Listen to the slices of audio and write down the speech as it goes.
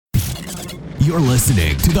You're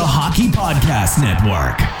listening to the Hockey Podcast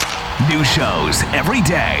Network. New shows every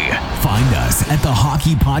day. Find us at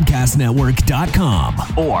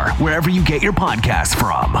thehockeypodcastnetwork.com or wherever you get your podcasts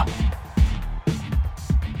from.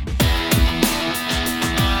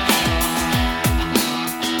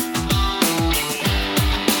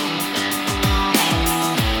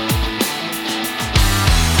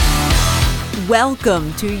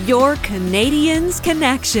 Welcome to your Canadiens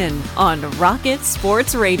Connection on Rocket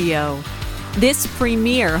Sports Radio. This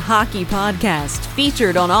premier hockey podcast,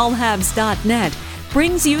 featured on allhabs.net,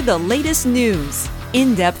 brings you the latest news,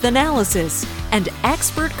 in-depth analysis, and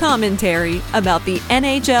expert commentary about the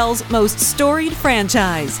NHL's most storied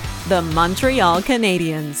franchise, the Montreal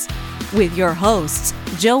Canadiens, with your hosts,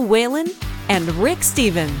 Joe Whalen and Rick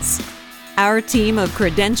Stevens. Our team of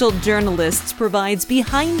credentialed journalists provides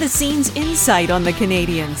behind-the-scenes insight on the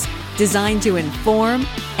Canadiens, designed to inform,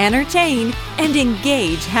 entertain, and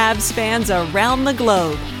engage Habs fans around the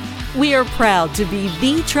globe. We are proud to be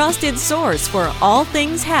the trusted source for all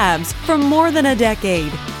things Habs for more than a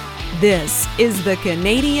decade. This is the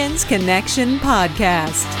Canadiens Connection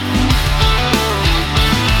Podcast.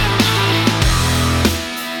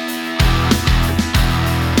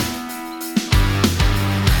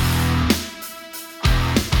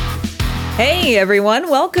 Hey everyone,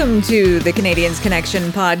 welcome to the Canadiens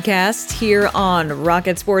Connection podcast here on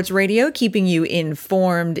Rocket Sports Radio, keeping you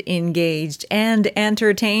informed, engaged, and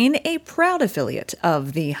entertained, a proud affiliate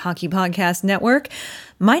of the Hockey Podcast Network.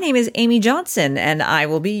 My name is Amy Johnson, and I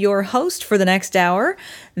will be your host for the next hour.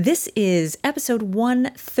 This is episode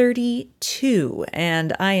 132,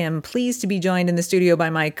 and I am pleased to be joined in the studio by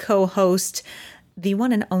my co-host, the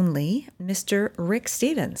one and only Mr. Rick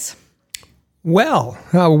Stevens. Well,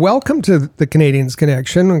 welcome to the Canadiens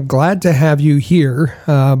Connection. I'm glad to have you here,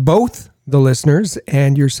 both the listeners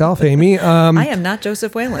and yourself, Amy. I am not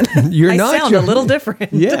Joseph Whalen. You're I not sound a little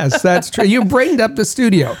different. Yes, that's true. You brightened up the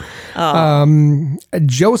studio.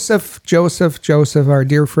 Joseph, our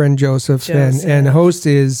dear friend Joseph. And host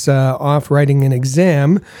is off writing an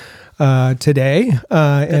exam today.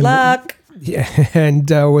 Good luck. Yeah, and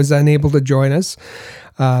was unable to join us.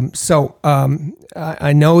 I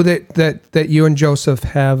know that you and Joseph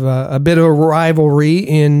have a bit of a rivalry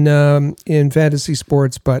in fantasy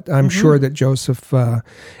sports, but I'm sure that Joseph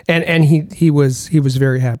and he was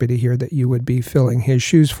very happy to hear that you would be filling his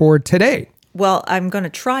shoes for today. Well, I'm going to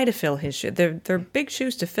try to fill his shoes. They're big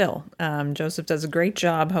shoes to fill. Joseph does a great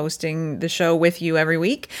job hosting the show with you every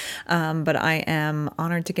week, but I am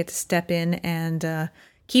honored to get to step in and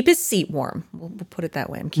keep his seat warm. We'll put it that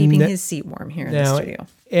way. I'm keeping his seat warm here in the studio.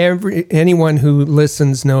 Anyone who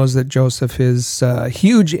listens knows that Joseph is a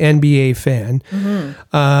huge NBA fan.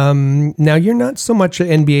 Now, you're not so much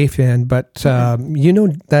an NBA fan, but you know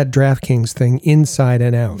that DraftKings thing inside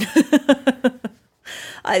and out.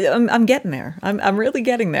 I'm getting there. I'm really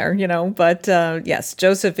getting there, you know. But yes,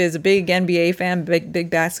 Joseph is a big NBA fan, big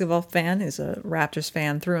basketball fan. He's a Raptors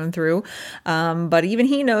fan through and through. But even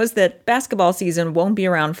he knows that basketball season won't be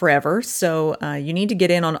around forever. So you need to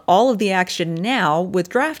get in on all of the action now with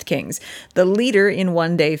DraftKings, the leader in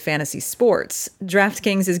one-day fantasy sports.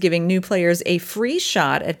 DraftKings is giving new players a free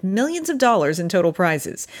shot at millions of dollars in total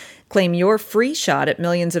prizes. Claim your free shot at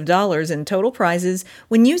millions of dollars in total prizes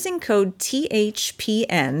when using code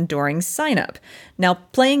THPN during sign-up. Now,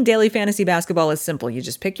 playing daily fantasy basketball is simple. You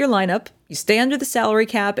just pick your lineup, you stay under the salary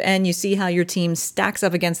cap, and you see how your team stacks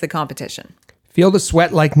up against the competition. Feel the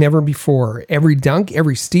sweat like never before. Every dunk,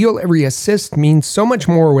 every steal, every assist means so much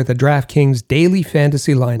more with a DraftKings daily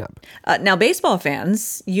fantasy lineup. Now, baseball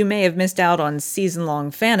fans, you may have missed out on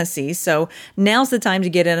season-long fantasy, so now's the time to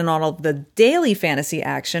get in on all of the daily fantasy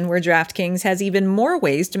action where DraftKings has even more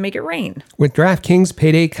ways to make it rain. With DraftKings,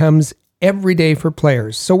 payday comes every day for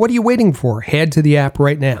players. So what are you waiting for? Head to the app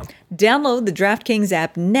right now. Download the DraftKings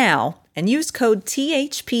app now and use code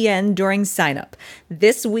THPN during sign-up.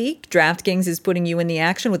 This week, DraftKings is putting you in the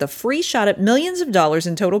action with a free shot at millions of dollars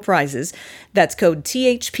in total prizes. That's code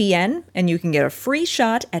THPN, and you can get a free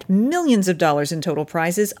shot at millions of dollars in total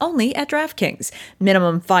prizes only at DraftKings.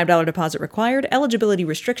 Minimum $5 deposit required. Eligibility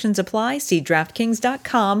restrictions apply. See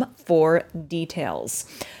DraftKings.com for details.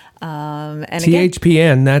 And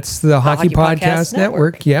THPN, that's the Hockey Podcast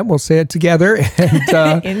Network. Yeah, we'll say it together.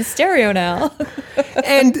 And, in stereo now.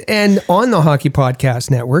 and on the Hockey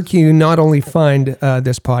Podcast Network, you not only find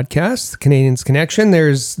this podcast, Canadiens Connection,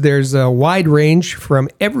 there's a wide range from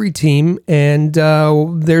every team, and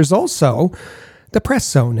there's also the Press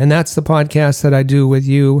Zone, and that's the podcast that I do with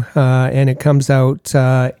you, and it comes out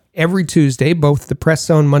every Tuesday, both the Press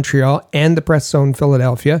Zone Montreal and the Press Zone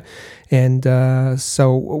Philadelphia. And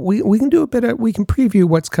so we can do we can preview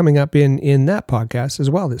what's coming up in that podcast as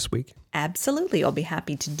well this week. Absolutely. I'll be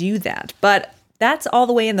happy to do that. But that's all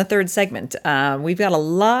the way in the third segment. We've got a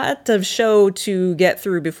lot of show to get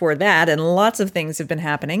through before that, and lots of things have been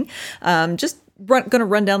happening. Just going to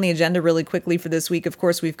run down the agenda really quickly for this week. Of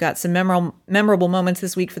course, we've got some memorable moments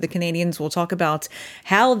this week for the Canadiens. We'll talk about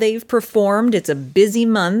how they've performed. It's a busy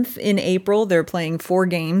month in April. They're playing 4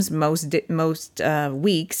 games most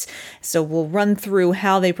weeks. So we'll run through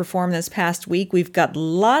how they performed this past week. We've got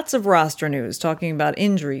lots of roster news talking about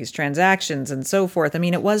injuries, transactions, and so forth. I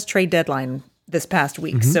mean, it was trade deadline this past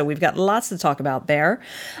week. So we've got lots to talk about there.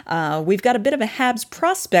 We've got a bit of a Habs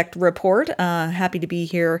prospect report. Happy to be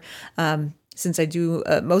here since I do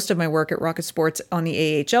most of my work at Rocket Sports on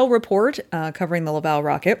the AHL report covering the Laval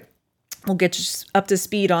Rocket. We'll get you up to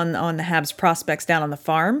speed on the Habs prospects down on the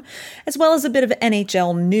farm, as well as a bit of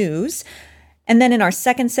NHL news. And then in our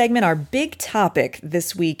second segment, our big topic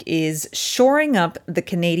this week is shoring up the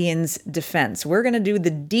Canadiens' defense. We're going to do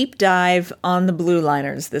the deep dive on the Blue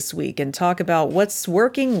Liners this week and talk about what's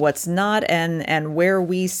working, what's not, and where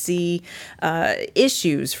we see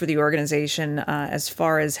issues for the organization as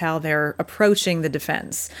far as how they're approaching the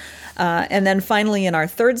defense. And then finally, in our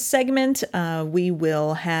third segment, we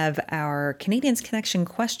will have our Canadiens Connection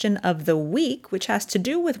question of the week, which has to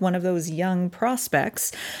do with one of those young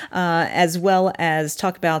prospects, as well as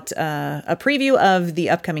talk about a preview of the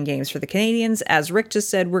upcoming games for the Canadiens. As Rick just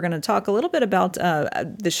said, we're going to talk a little bit about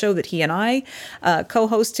the show that he and I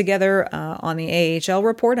co-host together on the AHL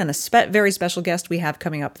report, and a very special guest we have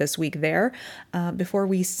coming up this week there, before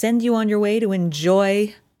we send you on your way to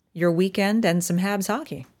enjoy your weekend and some Habs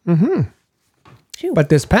hockey. But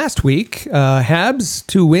this past week, Habs,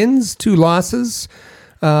 2 wins, 2 losses.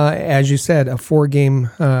 As you said, a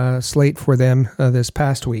 4-game slate for them this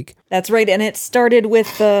past week. That's right, and it started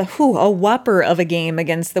with a whopper of a game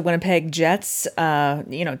against the Winnipeg Jets.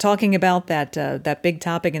 Talking about that big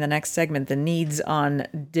topic in the next segment, the needs on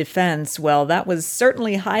defense. Well, that was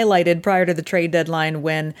certainly highlighted prior to the trade deadline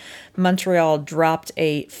when Montreal dropped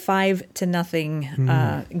a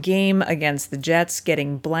 5-0 game against the Jets,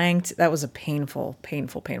 getting blanked. That was a painful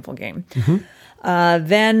game.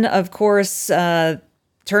 Then, of course,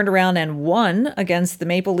 turned around and won against the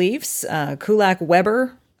Maple Leafs. Kulak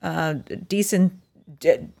Weber, decent,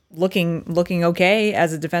 looking okay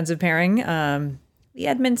as a defensive pairing. The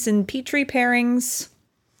Edmondson Petrie pairings.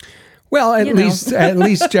 Well, at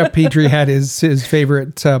least Jeff Petrie had his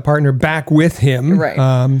favorite partner back with him. Right.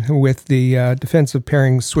 With the defensive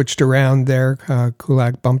pairing switched around there.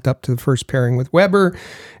 Kulak bumped up to the first pairing with Weber,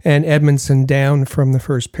 and Edmondson down from the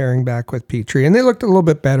first pairing back with Petrie. And they looked a little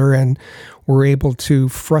bit better and were able to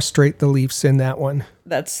frustrate the Leafs in that one.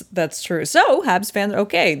 That's true. So Habs fans,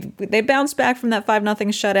 okay, they bounced back from that 5-0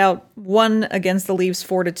 shutout, won against the Leafs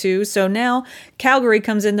 4-2. So now Calgary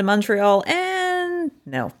comes into Montreal, and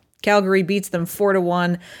no. Calgary beats them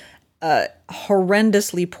 4-1.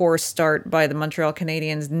 Horrendously poor start by the Montreal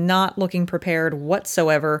Canadiens, not looking prepared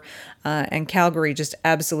whatsoever. And Calgary just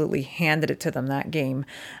absolutely handed it to them that game.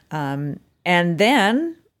 And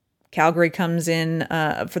then Calgary comes in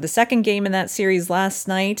for the second game in that series last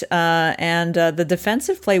night. And the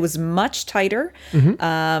defensive play was much tighter.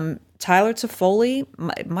 Tyler Toffoli,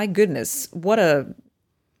 my goodness, what a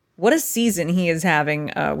season he is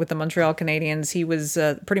having with the Montreal Canadiens. He was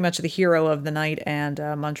pretty much the hero of the night, and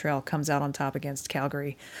Montreal comes out on top against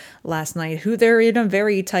Calgary last night, who they're in a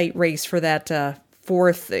very tight race for that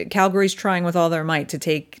fourth. Calgary's trying with all their might to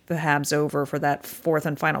take the Habs over for that fourth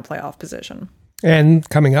and final playoff position. And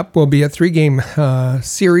coming up will be a 3-game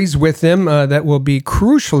series with them that will be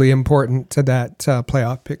crucially important to that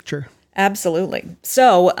playoff picture. Absolutely.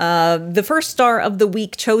 So the first star of the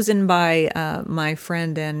week chosen by my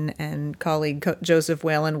friend and colleague Joseph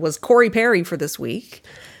Whalen was Corey Perry for this week.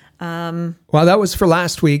 Well, that was for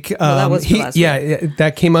last week. That was for last week. Yeah,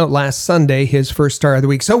 that came out last Sunday, his first star of the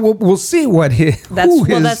week. So we'll see what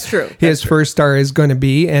that's true. His first star is going to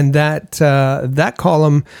be. And that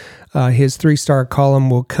column, his 3-star column,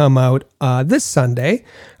 will come out this Sunday.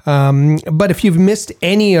 But if you've missed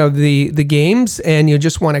any of the games and you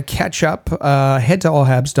just want to catch up, head to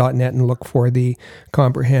allhabs.net and look for the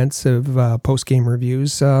comprehensive post-game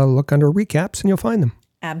reviews. Look under recaps and you'll find them.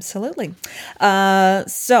 Absolutely.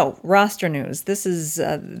 So roster news. This is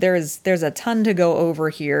there's a ton to go over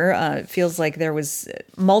here. It feels like there was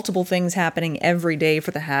multiple things happening every day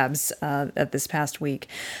for the Habs at this past week.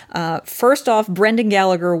 First off, Brendan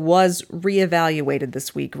Gallagher was reevaluated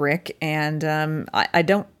this week, Rick, and I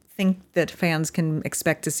don't think that fans can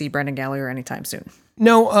expect to see Brendan Gallagher anytime soon.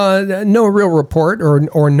 No real report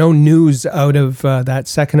or no news out of that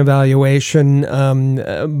second evaluation,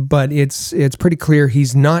 but it's pretty clear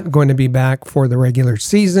he's not going to be back for the regular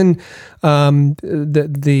season.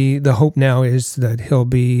 The hope now is that he'll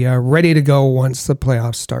be ready to go once the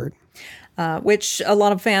playoffs start. Which a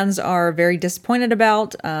lot of fans are very disappointed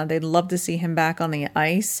about. They'd love to see him back on the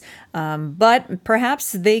ice. But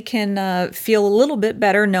perhaps they can feel a little bit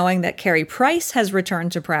better knowing that Carey Price has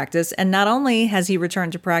returned to practice. And not only has he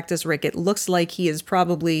returned to practice, Rick, it looks like he is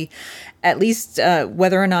probably, at least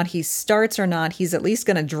whether or not he starts or not, he's at least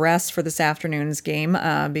going to dress for this afternoon's game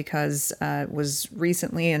because it was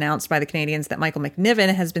recently announced by the Canadiens that Michael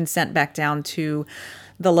McNiven has been sent back down to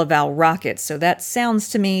the Laval Rockets. So that sounds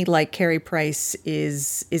to me like Carey Price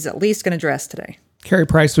is at least going to dress today. Carey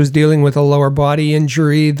Price was dealing with a lower body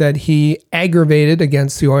injury that he aggravated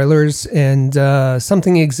against the Oilers, and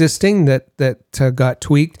something existing that got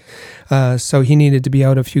tweaked. So he needed to be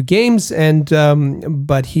out a few games,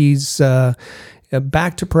 but he's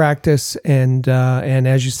back to practice, and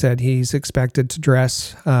as you said, he's expected to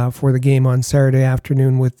dress for the game on Saturday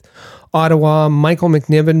afternoon with Ottawa. Michael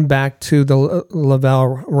McNiven back to the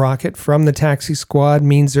Laval Rocket from the taxi squad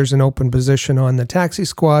means there's an open position on the taxi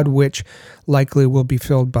squad, which likely will be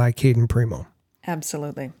filled by Caden Primo.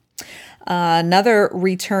 Absolutely. Another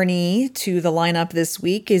returnee to the lineup this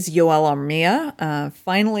week is Yoel Armia,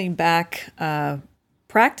 finally back.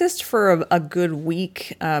 Practiced for a good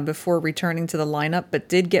week before returning to the lineup, but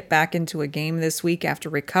did get back into a game this week after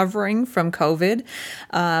recovering from COVID.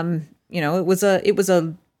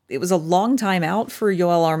 It was a long time out for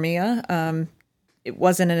Yoel Armia. It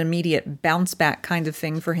wasn't an immediate bounce back kind of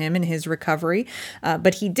thing for him in his recovery,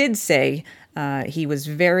 but he did say he was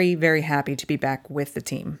very, very happy to be back with the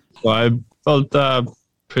team. Well, I felt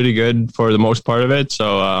pretty good for the most part of it,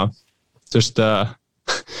 so just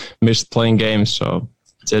missed playing games, so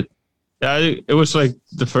that's it. Yeah, it was like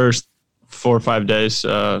the first 4 or 5 days,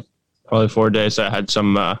 probably 4 days, I had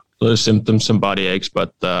some little symptoms, some body aches,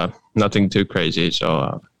 but nothing too crazy,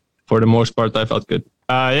 so for the most part, I felt good.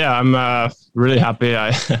 I'm really happy.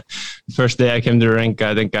 First day I came to the rink,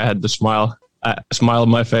 I think I had the smile on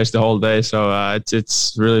my face the whole day. So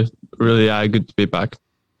it's really, really good to be back.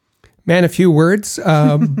 Man, a few words,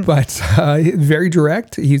 but very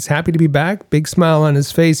direct. He's happy to be back. Big smile on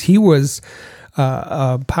his face. He was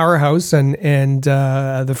a powerhouse and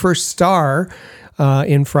the first star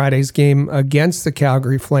in Friday's game against the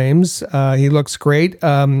Calgary Flames. He looks great.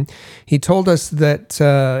 He told us that,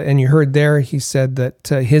 and you heard there, he said that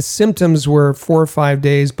his symptoms were 4 or 5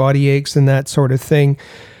 days, body aches and that sort of thing.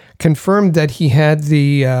 Confirmed that he had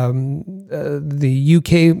the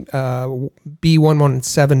UK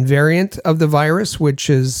B117 variant of the virus, which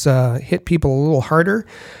has hit people a little harder,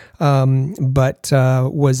 but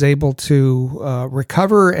was able to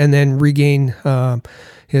recover and then regain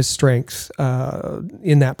his strength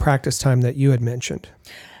in that practice time that you had mentioned.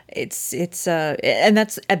 And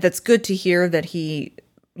that's good to hear that he,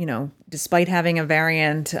 despite having a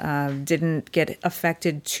variant, didn't get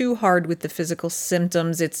affected too hard with the physical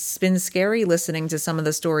symptoms. It's been scary listening to some of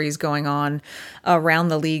the stories going on around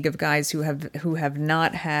the league of guys who have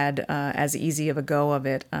not had as easy of a go of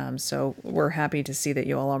it. So we're happy to see that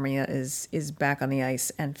Yoel Armia is back on the ice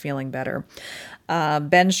and feeling better.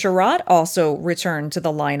 Ben Chiarot also returned to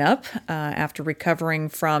the lineup after recovering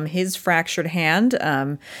from his fractured hand.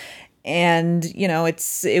 And,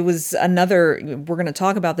 it was another, we're going to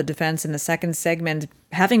talk about the defense in the second segment.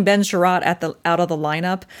 Having Ben Chiarot out of the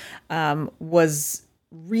lineup was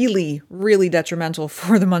really, really detrimental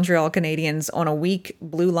for the Montreal Canadiens on a weak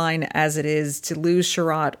blue line as it is. To lose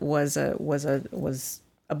Chiarot was a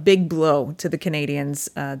big blow to the Canadiens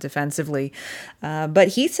defensively. But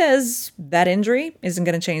he says that injury isn't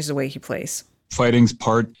going to change the way he plays. Fighting's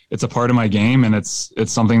it's a part of my game, and it's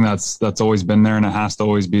something that's always been there, and it has to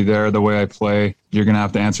always be there. The way I play, you're going to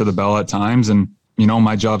have to answer the bell at times, and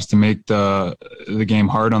my job's to make the game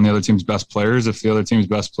hard on the other team's best players. If the other team's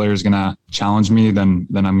best player is going to challenge me, then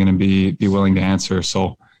I'm going to be willing to answer.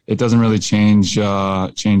 So it doesn't really change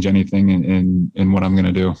anything in what I'm going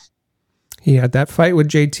to do. He had that fight with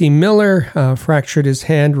JT Miller, fractured his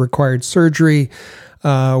hand, required surgery.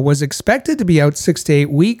 Was expected to be out 6 to 8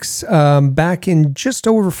 weeks, back in just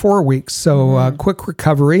over 4 weeks. So quick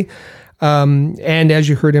recovery. And as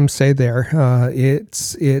you heard him say there,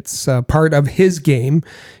 it's part of his game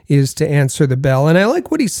is to answer the bell. And I like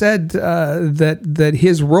what he said, that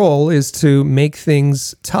his role is to make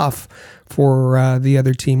things tough for the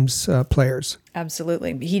other team's players.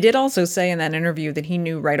 Absolutely. He did also say in that interview that he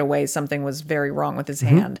knew right away something was very wrong with his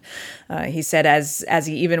hand. He said as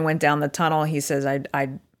he even went down the tunnel, he says,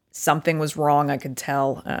 something was wrong. I could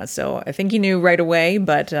tell. So I think he knew right away,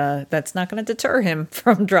 but that's not going to deter him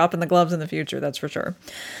from dropping the gloves in the future. That's for sure.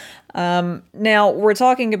 Now we're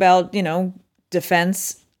talking about,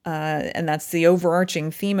 defense. And that's the overarching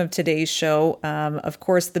theme of today's show. Of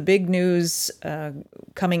course, the big news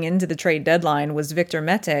coming into the trade deadline was Victor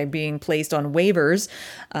Mete being placed on waivers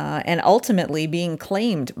and ultimately being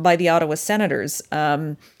claimed by the Ottawa Senators.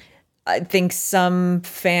 I think some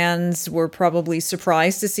fans were probably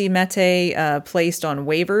surprised to see Mete placed on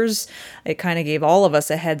waivers. It kind of gave all of us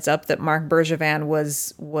a heads up that Marc Bergevin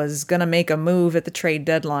was going to make a move at the trade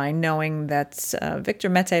deadline, knowing that Victor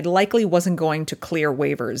Mete likely wasn't going to clear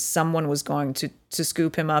waivers. Someone was going to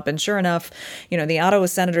scoop him up, and sure enough, the Ottawa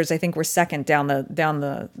Senators, I think, were second down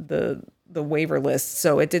the waiver list,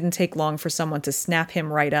 so it didn't take long for someone to snap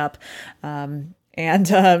him right up. And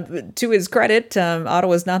to his credit,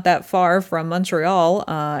 Ottawa's not that far from Montreal,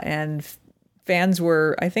 and fans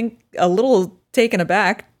were, I think, a little taken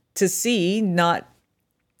aback to see not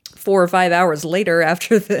 4 or 5 hours later,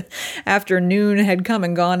 after noon had come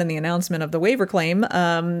and gone in the announcement of the waiver claim,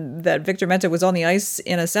 that Victor Mete was on the ice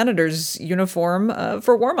in a Senators uniform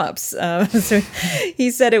for warmups. So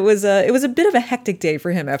he said it was a bit of a hectic day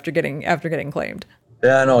for him after getting claimed.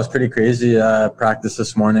 Yeah, no, it was pretty crazy. Practice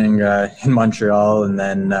this morning in Montreal, and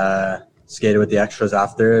then skated with the extras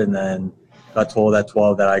after, and then got told at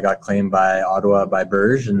 12 that I got claimed by Ottawa by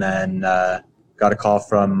Berge, and then got a call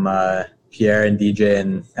from Pierre and DJ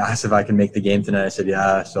and asked if I can make the game tonight. I said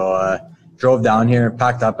yeah. So drove down here,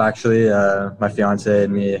 packed up actually. My fiance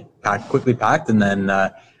and me quickly packed, and then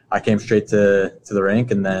I came straight to the rink,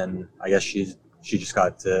 and then I guess she just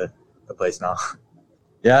got to the place now.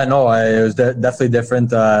 Yeah, no, it was definitely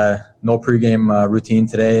different. No pregame routine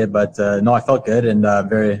today, but no, I felt good and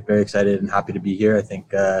very, very excited and happy to be here. I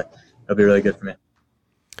think it'll be really good for me.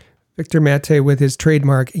 Victor Mete with his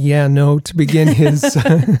trademark, yeah, no, to begin his...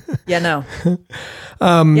 Yeah, no.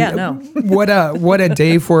 Yeah, no. What a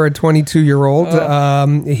day for a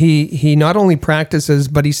 22-year-old. He not only practices,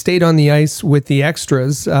 but he stayed on the ice with the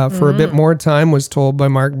extras for a bit more time, was told by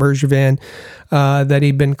Marc Bergevin that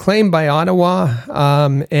he'd been claimed by Ottawa,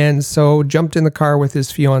 and so jumped in the car with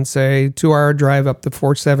his fiance, 2-hour drive up to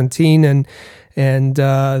 417, and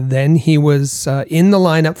then he was in the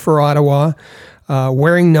lineup for Ottawa,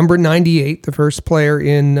 wearing number 98, the first player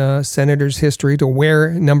in Senators history to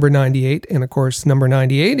wear number 98. And of course, number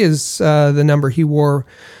 98 is the number he wore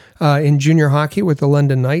in junior hockey with the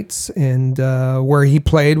London Knights, and where he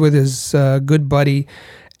played with his good buddy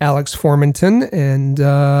Alex Formenton. And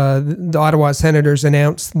the Ottawa Senators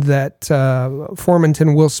announced that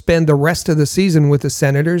Formenton will spend the rest of the season with the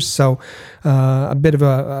Senators. So a bit of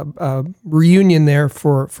a reunion there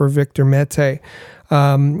for Victor Mete.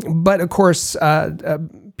 But of course,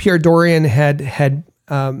 Pierre Dorion had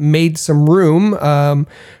made some room,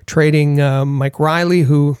 trading Mike Riley,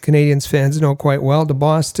 who Canadiens fans know quite well, to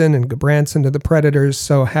Boston, and Gabranson to the Predators,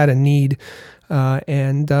 so had a need.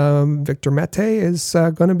 And Victor Mete is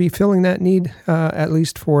going to be filling that need, at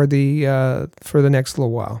least for the next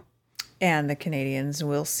little while. And the Canadiens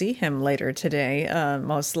will see him later today,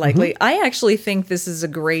 most likely. I actually think this is a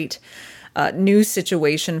great new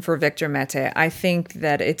situation for Victor Mete. I think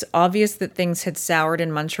that it's obvious that things had soured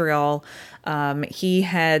in Montreal. He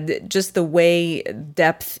had just the way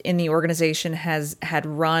depth in the organization had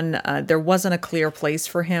run. There wasn't a clear place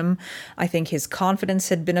for him. I think his confidence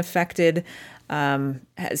had been affected.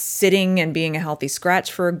 Sitting and being a healthy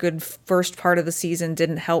scratch for a good first part of the season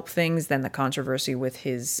didn't help things. Then the controversy with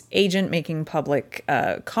his agent making public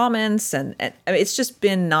comments, and it's just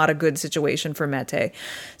been not a good situation for Mete.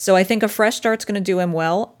 So I think a fresh start's going to do him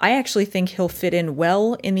well. I actually think he'll fit in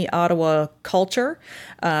well in the Ottawa culture.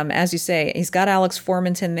 As you say, he's got Alex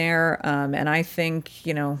Formenton there, and I think,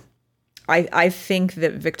 I think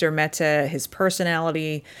that Victor Mete, his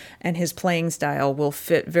personality and his playing style will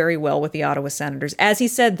fit very well with the Ottawa Senators. As he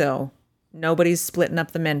said, though, nobody's splitting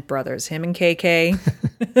up the Mint brothers. Him and KK.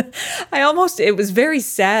 It was very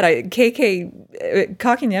sad. KK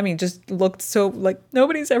Kotkaniemi just looked so like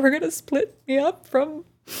nobody's ever going to split me up from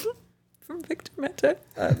Victor Mete.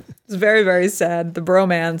 It's very, very sad. The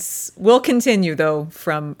bromance will continue, though,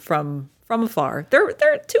 from afar. They're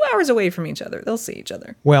 2 hours away from each other. They'll see each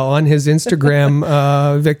other. Well, on his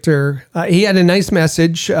Instagram, Victor, he had a nice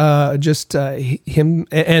message, him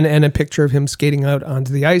and a picture of him skating out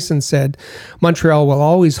onto the ice, and said, "Montreal will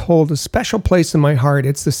always hold a special place in my heart.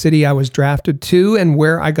 It's the city I was drafted to and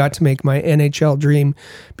where I got to make my NHL dream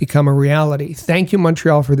become a reality. Thank you,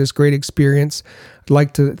 Montreal, for this great experience. I'd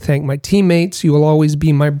like to thank my teammates. You will always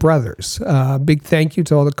be my brothers. Big thank you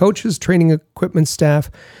to all the coaches, training equipment staff,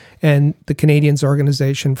 and the Canadiens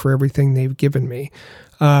organization for everything they've given me.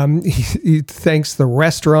 He thanks the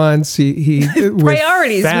restaurants. He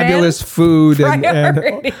Priorities, with fabulous man. food,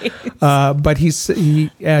 Priorities. but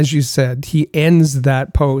he, as you said, he ends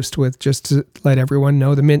that post with just to let everyone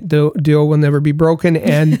know the mint deal will never be broken,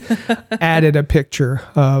 and added a picture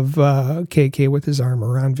of KK with his arm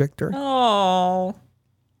around Victor. Oh,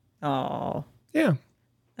 Yeah.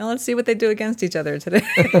 now let's see what they do against each other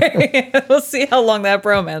today. We'll see how long that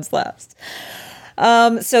bromance lasts.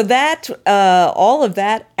 So that all of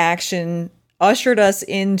that action ushered us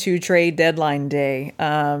into trade deadline day.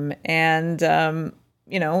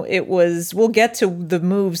 It was, we'll get to the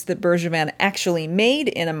moves that Bergevin actually made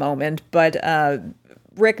in a moment, but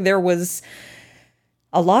Rick, there was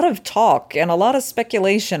a lot of talk and a lot of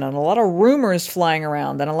speculation and a lot of rumors flying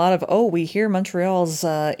around, and a lot of, we hear Montreal's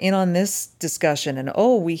in on this discussion, and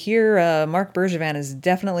we hear Marc Bergevin is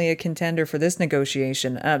definitely a contender for this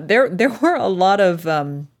negotiation. There were a lot of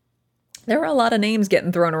names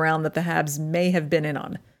getting thrown around that the Habs may have been in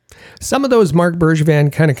on. Some of those Marc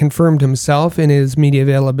Bergevin kind of confirmed himself in his media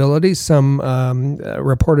availability. Some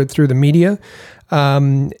reported through the media.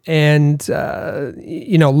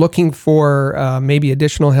 Looking for maybe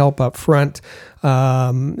additional help up front.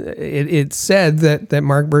 It said that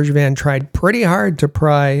Marc Bergevin tried pretty hard to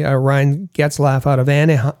pry Ryan Getzlaf out of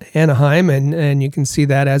Anaheim, and you can see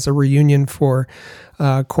that as a reunion for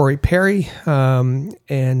Corey Perry. What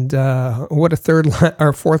a third line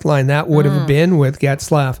or fourth line that would have been with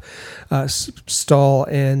Getzlaf, Stahl,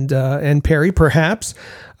 and Perry, perhaps.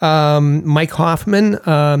 Mike Hoffman,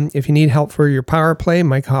 if you need help for your power play,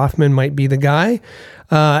 Mike Hoffman might be the guy.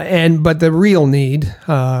 But the real need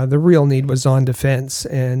was on defense,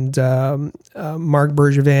 and Marc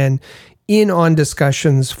Bergevin in on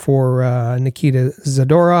discussions for Nikita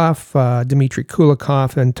Zadorov, Dmitry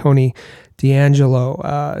Kulikov, and Tony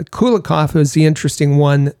DeAngelo. Kulikov is the interesting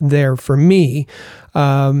one there for me,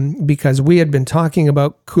 because we had been talking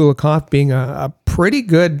about Kulikov being a pretty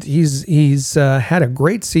good. He's had a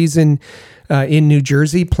great season in New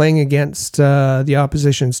Jersey, playing against the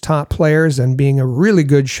opposition's top players and being a really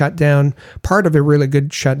good shutdown, part of a really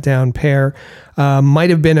good shutdown pair. Might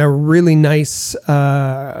have been a really nice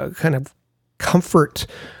kind of comfort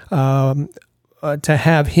to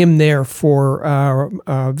have him there for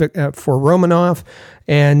Romanov,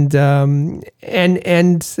 and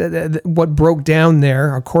what broke down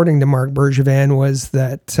there, according to Marc Bergevin, was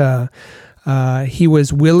that he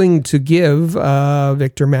was willing to give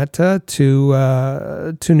Victor Mete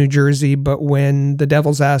to New Jersey, but when the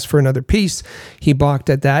Devils asked for another piece, he balked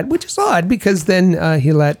at that, which is odd because then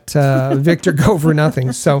he let Victor go for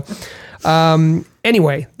nothing. So.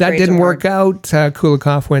 Anyway, that didn't work out.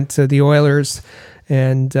 Kulikov went to the Oilers,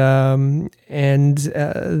 and the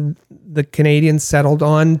Canadiens settled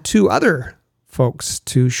on two other folks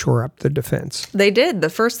to shore up the defense. They did.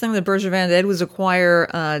 The first thing that Bergevin did was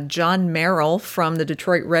acquire John Merrill from the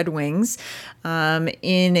Detroit Red Wings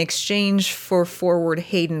in exchange for forward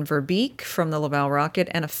Hayden Verbeek from the Laval Rocket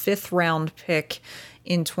and a 5th-round pick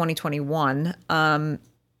in 2021.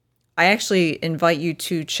 I actually invite you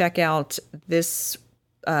to check out this,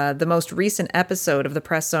 the most recent episode of the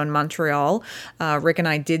Press Zone Montreal. Rick and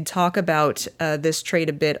I did talk about this trade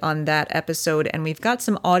a bit on that episode, and we've got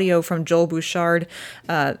some audio from Joel Bouchard.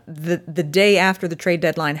 The day after the trade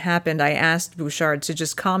deadline happened, I asked Bouchard to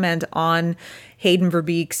just comment on Hayden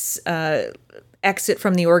Verbeek's exit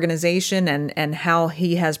from the organization and how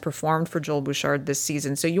he has performed for Joel Bouchard this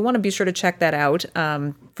season. So you want to be sure to check that out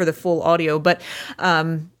for the full audio. But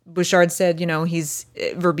Bouchard said,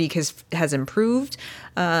 Verbeek has improved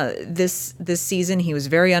this season. He was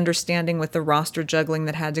very understanding with the roster juggling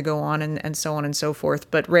that had to go on and so on and so forth.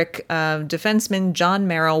 But Rick, defenseman John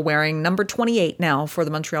Merrill, wearing number 28 now for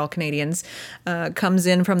the Montreal Canadiens, comes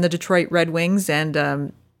in from the Detroit Red Wings,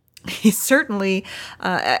 and he certainly,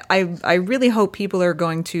 I really hope people are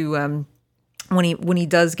going to, when he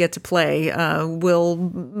does get to play,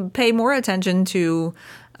 will pay more attention to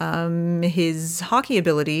his hockey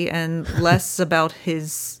ability and less about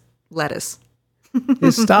his lettuce.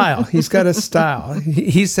 His style. He's got a style.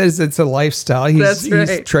 He says it's a lifestyle. That's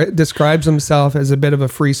right. He describes himself as a bit of a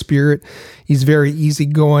free spirit. He's very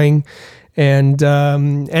easygoing. And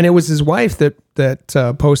it was his wife that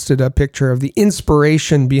posted a picture of the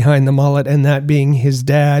inspiration behind the mullet, and that being his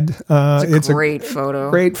dad. It's a great photo.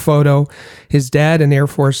 Great photo. His dad, an Air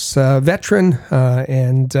Force veteran,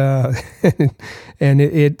 and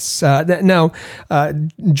it's now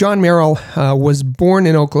John Merrill was born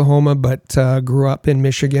in Oklahoma, but grew up in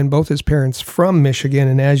Michigan. Both his parents from Michigan,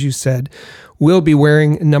 and as you said, will be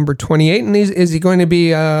wearing number 28. And is he going to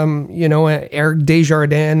be, Eric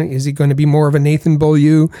Desjardins? Is he going to be more of a Nathan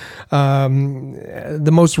Beaulieu?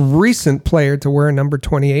 The most recent player to wear number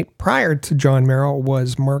 28 prior to Jon Merrill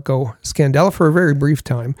was Marco Scandella for a very brief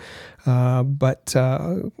time. But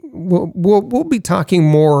we'll be talking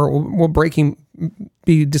more. We'll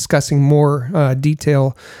be discussing more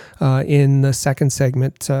detail in the second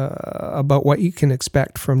segment about what you can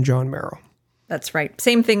expect from Jon Merrill. That's right.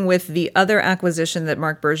 Same thing with the other acquisition that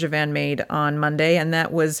Marc Bergevin made on Monday, and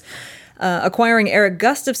that was acquiring Erik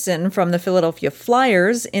Gustafsson from the Philadelphia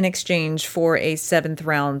Flyers in exchange for a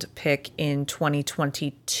 7th-round pick in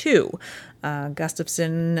 2022.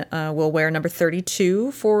 Gustafsson will wear number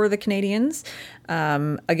 32 for the Canadiens.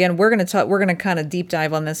 Again, we're going to kind of deep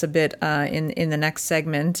dive on this a bit in the next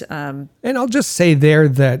segment. And I'll just say there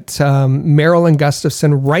that Merrill and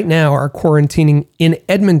Gustafsson right now are quarantining in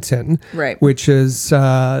Edmonton, right? Which is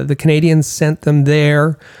the Canadiens sent them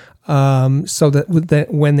there so that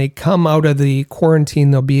when they come out of the quarantine,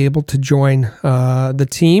 they'll be able to join the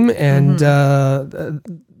team and.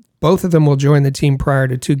 Both of them will join the team prior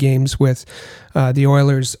to 2 games with the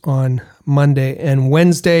Oilers on Monday and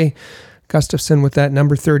Wednesday. Gustafsson with that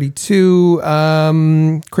number 32.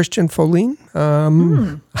 Christian Folin.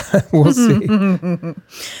 We'll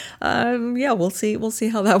see. We'll see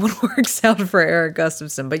how that one works out for Erik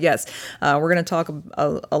Gustafsson. But yes, we're going to talk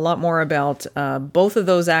a lot more about both of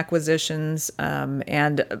those acquisitions.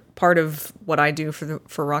 And part of what I do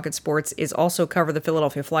for Rocket Sports is also cover the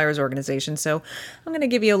Philadelphia Flyers organization. So I'm going to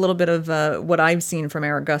give you a little bit of what I've seen from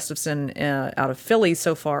Erik Gustafsson out of Philly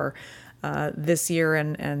so far this year,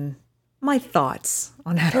 and my thoughts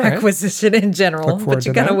on that acquisition in general, but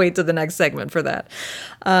you got to wait till the next segment for that.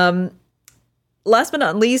 Last but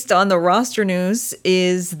not least on the roster news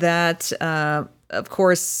is that, of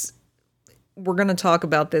course, we're going to talk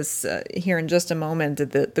about this here in just a moment,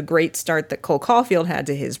 the great start that Cole Caulfield had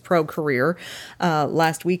to his pro career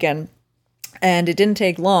last weekend. And it didn't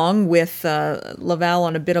take long with Laval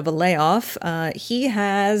on a bit of a layoff. He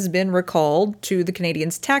has been recalled to the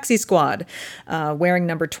Canadiens taxi squad, wearing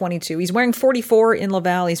number 22. He's wearing 44 in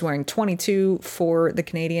Laval. He's wearing 22 for the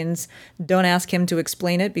Canadiens. Don't ask him to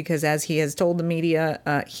explain it because, as he has told the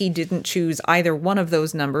media, he didn't choose either one of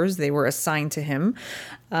those numbers. They were assigned to him.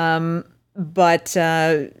 But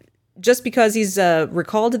just because he's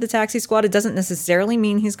recalled to the taxi squad, it doesn't necessarily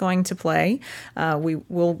mean he's going to play.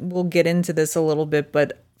 We'll get into this a little bit,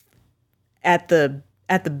 but at the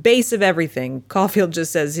base of everything, Caulfield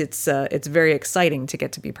just says it's very exciting to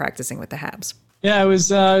get to be practicing with the Habs. Yeah, it was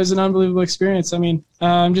an unbelievable experience. I mean,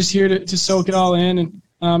 I'm just here to soak it all in and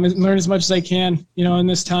learn as much as I can, in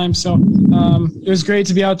this time. So it was great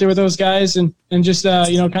to be out there with those guys and just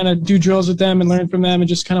kind of do drills with them and learn from them and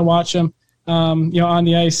just kind of watch them. On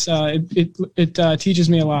the ice, it teaches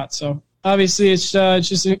me a lot. So obviously it's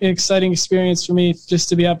just an exciting experience for me just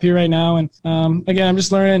to be up here right now. And again, I'm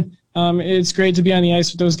just learning. It's great to be on the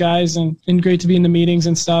ice with those guys and great to be in the meetings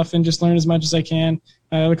and stuff and just learn as much as I can.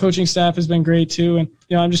 The coaching staff has been great too. And,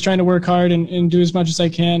 I'm just trying to work hard and do as much as I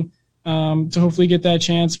can to hopefully get that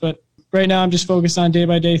chance. But right now I'm just focused on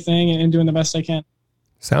day-by-day thing and doing the best I can.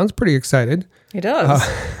 Sounds pretty excited. It does.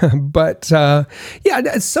 But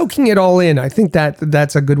soaking it all in, I think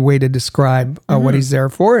that's a good way to describe what he's there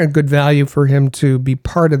for, and good value for him to be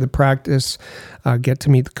part of the practice, get to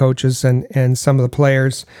meet the coaches and some of the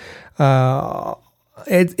players.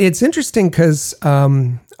 It's interesting because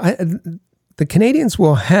the Canadiens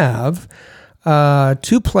will have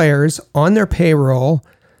 2 players on their payroll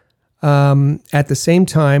at the same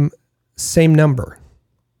time, same number.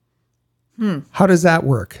 How does that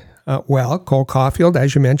work? Well, Cole Caulfield,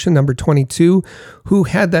 as you mentioned, number 22, who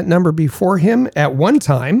had that number before him at one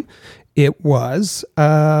time, it was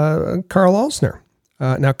Carl Alsner.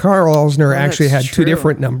 Now, Carl Alsner actually had 2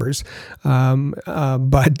 different numbers,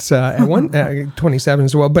 but at one 27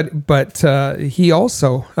 as well. But he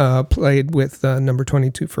also played with number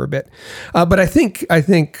 22 for a bit. But I think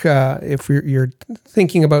if you're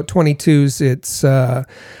thinking about 22s, it's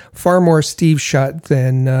far more Steve Shutt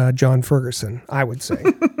than John Ferguson, I would say.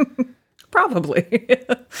 Probably.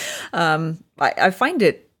 I find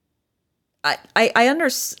it.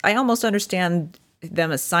 I almost understand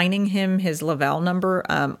them assigning him his Laval number.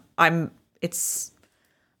 I don't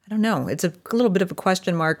know. It's a little bit of a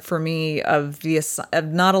question mark for me of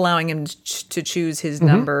not allowing him to choose his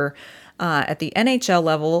number at the NHL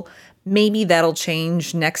level. Maybe that'll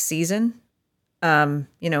change next season.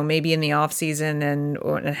 Maybe in the off season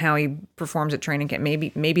and how he performs at training camp.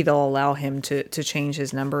 Maybe they'll allow him to change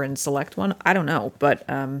his number and select one. I don't know, but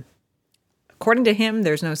according to him,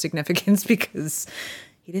 there's no significance because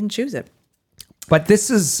he didn't choose it. But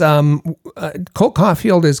this is Cole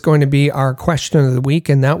Caulfield is going to be our question of the week,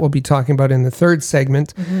 and that we'll be talking about in the third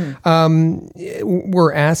segment.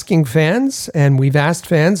 We're asking fans, and we've asked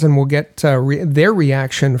fans, and we'll get their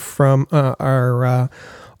reaction from our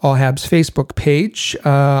All Habs Facebook page.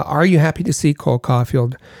 Are you happy to see Cole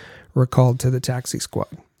Caulfield recalled to the taxi squad?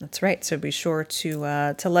 That's right. So be sure to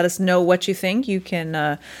let us know what you think. You can,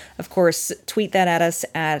 of course, tweet that at us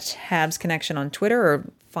at Habs Connection on Twitter, or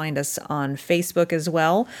find us on Facebook as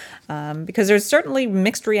well, because there's certainly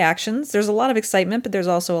mixed reactions. There's a lot of excitement, but there's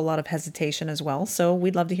also a lot of hesitation as well. So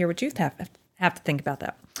we'd love to hear what you have to think about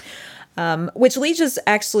that. Which leads us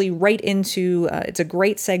actually right into, it's a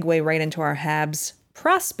great segue right into our Habs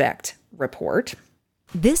prospect report.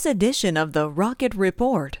 This edition of the Rocket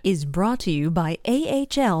Report is brought to you by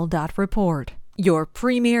AHL.Report, your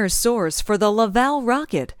premier source for the Laval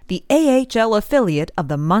Rocket, the AHL affiliate of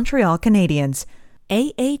the Montreal Canadiens.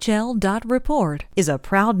 AHL.Report is a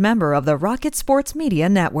proud member of the Rocket Sports Media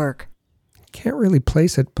Network. Can't really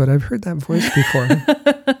place it, but I've heard that voice before.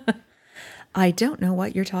 I don't know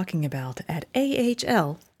what you're talking about at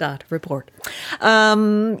AHL.Report.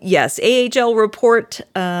 Yes, AHL Report.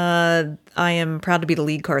 I am proud to be the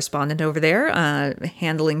lead correspondent over there,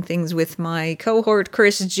 handling things with my cohort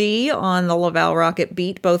Chris G on the Laval Rocket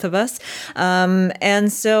beat, both of us.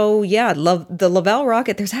 And so, yeah, the Laval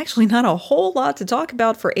Rocket. There's actually not a whole lot to talk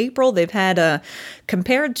about for April. They've had,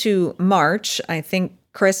 compared to March, I think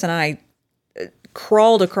Chris and I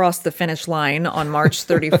crawled across the finish line on March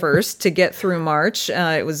 31st to get through March.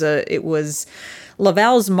 It was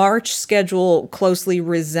Laval's March schedule closely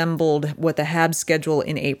resembled what the Habs schedule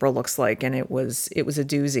in April looks like, and it was a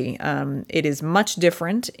doozy. It is much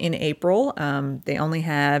different in April. They only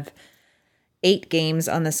have 8 games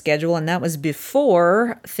on the schedule, and that was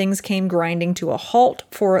before things came grinding to a halt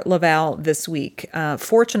for Laval this week.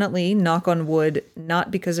 Fortunately, knock on wood,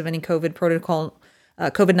 not because of any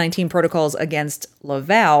COVID-19 protocols against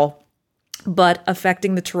Laval, but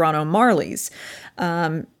affecting the Toronto Marlies,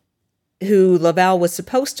 who Laval was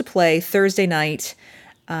supposed to play Thursday night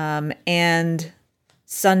and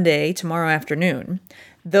Sunday, tomorrow afternoon.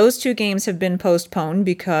 Those 2 games have been postponed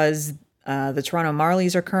because the Toronto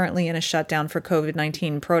Marlies are currently in a shutdown for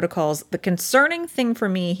COVID-19 protocols. The concerning thing for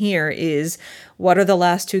me here is, what are the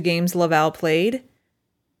last 2 games Laval played?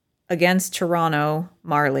 Against Toronto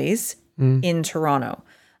Marlies in Toronto.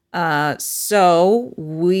 So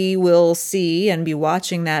we will see and be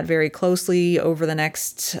watching that very closely over the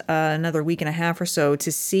next another week and a half or so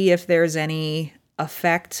to see if there's any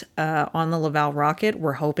effect on the Laval Rocket.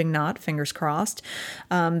 We're hoping not, fingers crossed.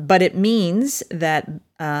 But it means that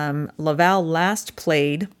Laval last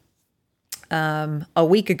played a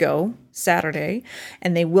week ago, Saturday,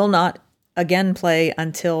 and they will not again play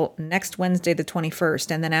until next Wednesday, the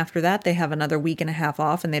 21st. And then after that, they have another week and a half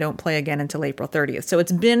off, and they don't play again until April 30th. So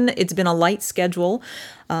it's been a light schedule,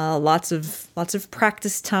 lots of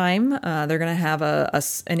practice time. They're going to have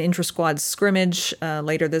an intra-squad scrimmage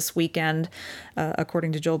later this weekend,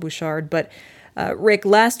 according to Joel Bouchard. But Rick,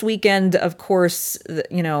 last weekend, of course,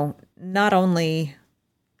 not only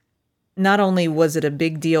was it a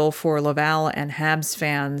big deal for Laval and Habs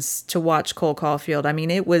fans to watch Cole Caulfield, I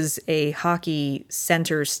mean, it was a hockey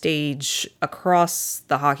center stage across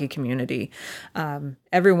the hockey community.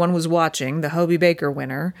 Everyone was watching the Hobey Baker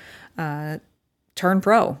winner turn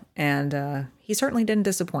pro, and he certainly didn't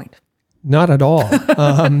disappoint. Not at all.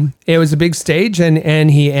 It was a big stage,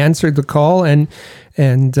 and he answered the call and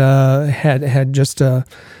had just a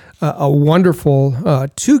wonderful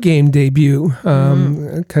 2-game debut,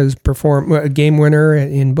 because performed a game winner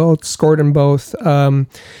in both, scored in both, and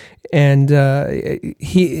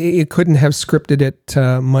he couldn't have scripted it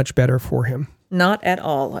much better for him. Not at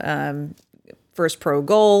all. First pro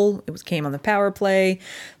goal, came on the power play.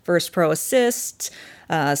 First pro assist.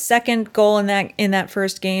 Second goal in that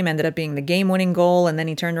first game ended up being the game-winning goal, and then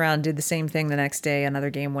he turned around and did the same thing the next day, another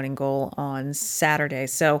game-winning goal on Saturday.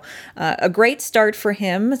 So a great start for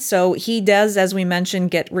him. So he does, as we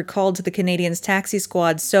mentioned, get recalled to the Canadiens taxi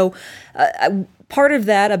squad. So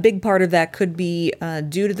a big part of that could be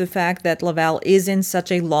due to the fact that Laval is in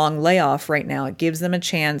such a long layoff right now. It gives them a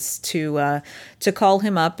chance to call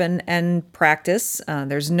him up and practice.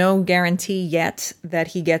 There's no guarantee yet that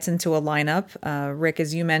he gets into a lineup. Rick,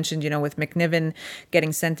 as you mentioned, with McNiven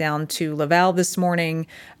getting sent down to Laval this morning,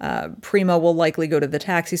 Primo will likely go to the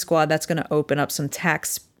taxi squad. That's going to open up some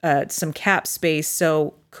cap space.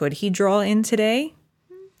 So could he draw in today?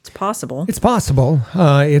 It's possible. It's possible.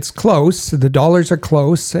 It's close. The dollars are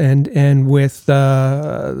close, and with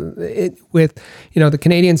the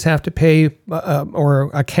Canadians have to pay or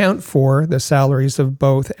account for the salaries of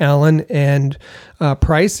both Allen and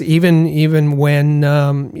Price. Even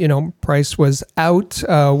when Price was out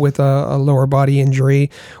with a lower body injury,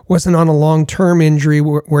 wasn't on a long-term injury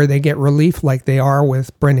where they get relief like they are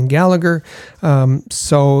with Brendan Gallagher.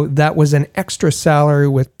 So that was an extra salary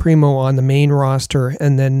with Primo on the main roster,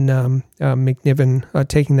 and then McNiven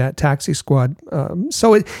taking that taxi squad.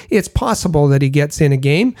 So it's possible that he gets in a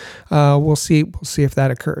game. We'll see if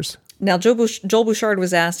that occurs. Now, Joel Bouchard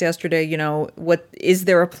was asked yesterday, what is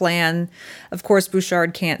there a plan? Of course,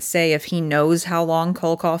 Bouchard can't say if he knows how long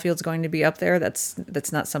Cole Caulfield's going to be up there.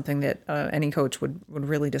 That's not something that any coach would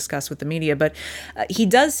really discuss with the media. But he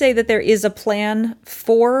does say that there is a plan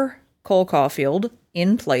for Cole Caulfield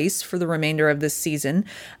in place for the remainder of this season.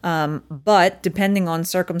 But depending on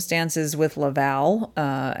circumstances with Laval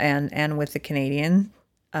and with the Canadians,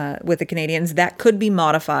 that could be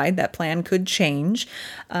modified. That plan could change.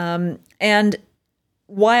 And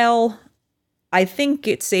while I think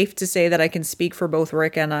it's safe to say that I can speak for both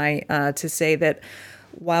Rick and I to say that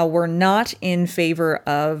while we're not in favor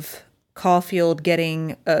of Caulfield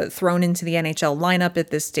getting thrown into the NHL lineup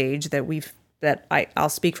at this stage, I'll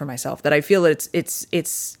speak for myself, that I feel that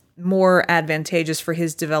it's more advantageous for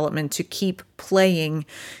his development to keep playing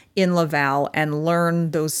in Laval and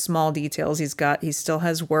learn those small details. He still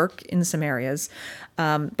has work in some areas.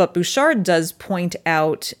 But Bouchard does point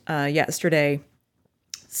out yesterday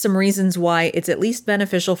some reasons why it's at least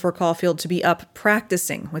beneficial for Caulfield to be up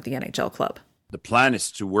practicing with the NHL club. The plan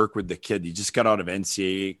is to work with the kid. He just got out of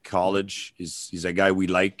NCAA college. He's a guy we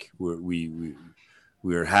like.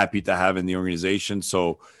 We're happy to have in the organization.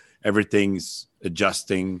 So everything's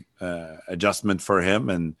adjustment for him,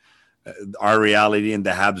 and our reality and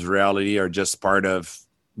the Habs reality are just part of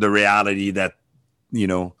the reality that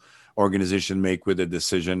organization make with a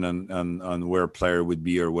decision on where a player would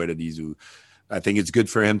be or whether these. I think it's good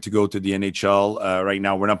for him to go to the NHL. Right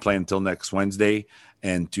now, we're not playing until next Wednesday,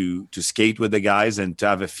 and to skate with the guys and to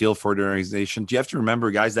have a feel for the organization. You have to remember,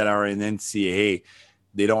 guys that are in NCAA,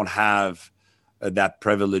 they don't have that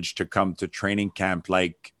privilege to come to training camp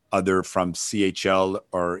like other from CHL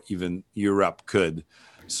or even Europe could.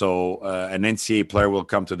 So an NCAA player will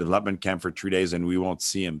come to development camp for 3 days and we won't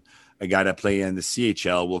see him. A guy that play in the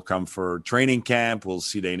CHL will come for training camp. We'll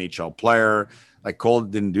see the NHL player. Like Cole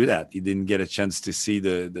didn't do that. He didn't get a chance to see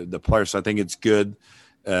the player. So I think it's good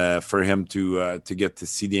for him to get to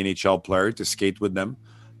see the NHL player, to skate with them,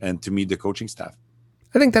 and to meet the coaching staff.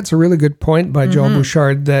 I think that's a really good point by Joel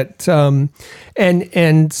Bouchard, that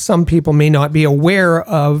and some people may not be aware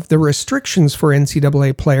of the restrictions for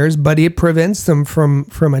NCAA players, but it prevents them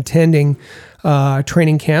from attending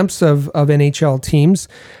training camps of NHL teams.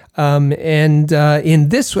 In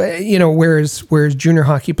this way, whereas junior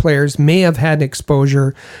hockey players may have had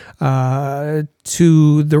exposure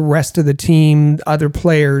to the rest of the team, other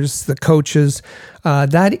players, the coaches,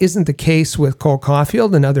 that isn't the case with Cole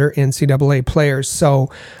Caulfield and other NCAA players.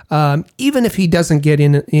 So even if he doesn't get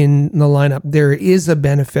in the lineup, there is a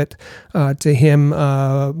benefit to him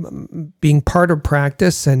being part of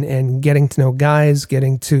practice and getting to know guys,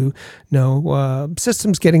 getting to know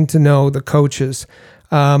systems, getting to know the coaches.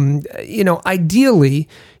 Ideally,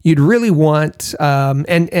 you'd really want,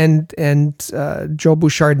 and Joel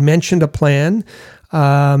Bouchard mentioned a plan.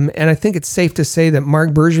 And I think it's safe to say that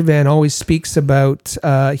Marc Bergevin always speaks about,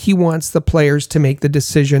 he wants the players to make the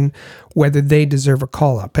decision whether they deserve a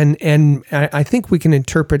call-up. And I think we can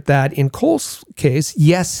interpret that in Cole's case.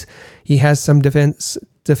 Yes, he has some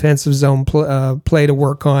defensive zone play to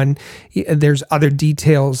work on. There's other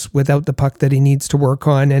details without the puck that he needs to work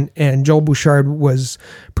on, and Joel Bouchard was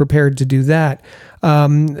prepared to do that.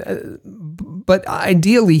 But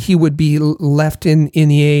ideally, he would be left in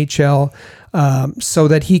the AHL so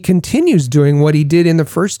that he continues doing what he did in the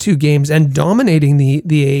first two games and dominating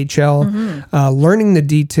the AHL, learning the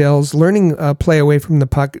details, learning play away from the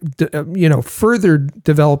puck, further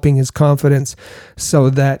developing his confidence so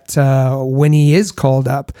that when he is called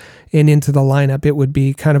up and into the lineup, it would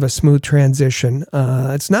be kind of a smooth transition.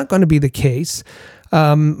 It's not going to be the case.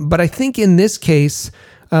 But I think in this case,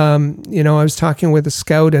 I was talking with a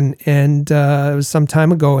scout and it was some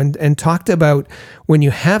time ago and talked about when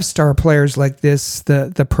you have star players like this,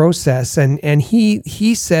 the process. And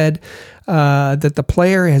he said that the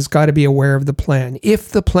player has got to be aware of the plan. If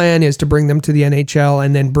the plan is to bring them to the NHL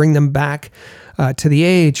and then bring them back to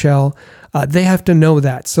the AHL, they have to know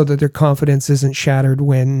that so that their confidence isn't shattered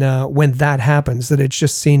when that happens, that it's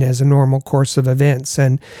just seen as a normal course of events.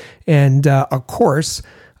 And of course,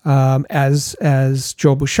 As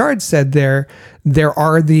Joel Bouchard said, there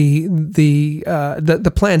are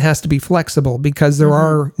the plan has to be flexible because there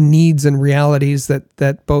are needs and realities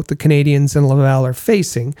that both the Canadiens and Laval are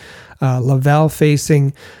facing. Laval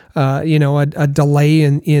facing a delay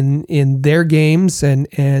in their games, and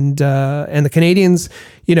the Canadiens,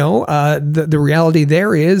 the reality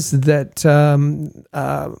there is that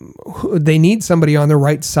they need somebody on the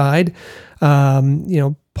right side.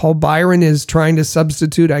 Paul Byron is trying to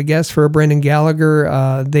substitute, I guess, for Brendan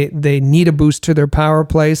Gallagher. They need a boost to their power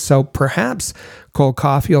play, so perhaps Cole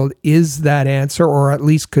Caulfield is that answer, or at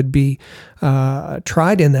least could be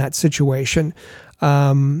tried in that situation.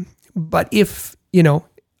 But if,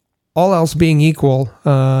 all else being equal,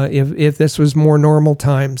 if this was more normal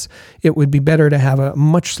times, it would be better to have a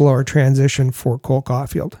much slower transition for Cole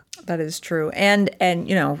Caulfield. That is true. And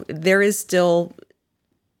there is still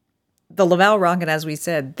the Laval Rocket, as we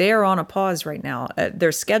said, they're on a pause right now.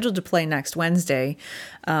 They're scheduled to play next Wednesday.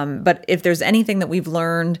 But if there's anything that we've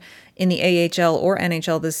learned in the AHL or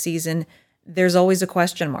NHL this season, there's always a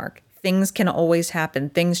question mark. Things can always happen.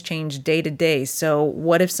 Things change day to day. So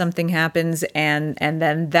what if something happens and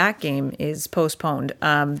then that game is postponed?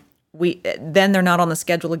 Then they're not on the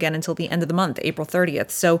schedule again until the end of the month, April 30th.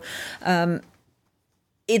 So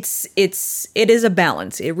it is a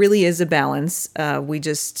balance. It really is a balance.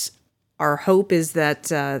 Our hope is that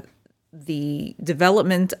the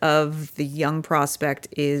development of the young prospect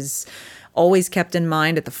is always kept in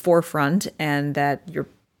mind at the forefront, and that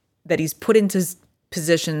he's put into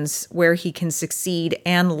positions where he can succeed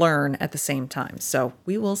and learn at the same time. So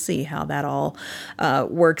we will see how that all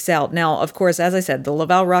works out. Now, of course, as I said, the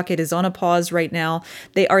Laval Rocket is on a pause right now.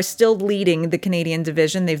 They are still leading the Canadian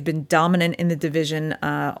division. They've been dominant in the division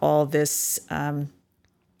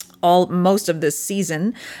most of this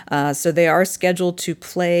season. So they are scheduled to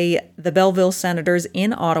play the Belleville Senators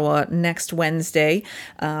in Ottawa next Wednesday.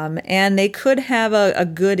 And they could have a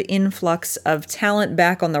good influx of talent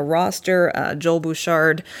back on the roster. Joel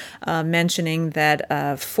Bouchard mentioning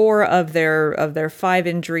that 4 of their 5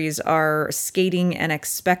 injuries are skating and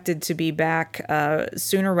expected to be back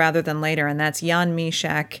sooner rather than later. And that's Jan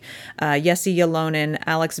Mysak, Jesse Ylonen,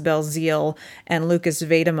 Alex Belzile, and Lucas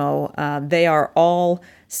Vedamo. They are all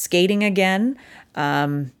skating again,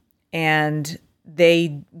 and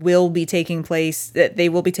they will be taking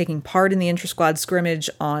part in the intra-squad scrimmage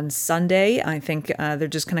on Sunday. I think they're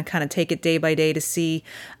just going to kind of take it day by day to see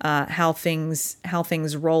how things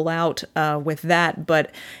roll out with that.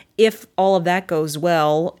 But if all of that goes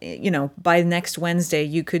well, by next Wednesday,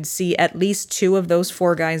 you could see at least 2 of those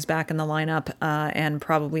 4 guys back in the lineup, and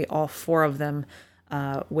probably all 4 of them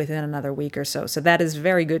within another week or so. So that is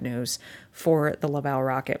very good news for the Laval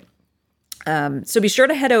Rocket. So be sure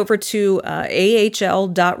to head over to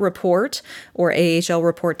ahl.report or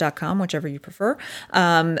ahlreport.com, whichever you prefer.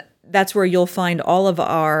 That's where you'll find all of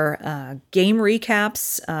our game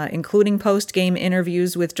recaps, including post-game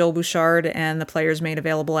interviews with Joel Bouchard and the players made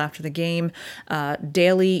available after the game.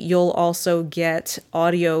 Daily, you'll also get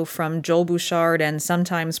audio from Joel Bouchard and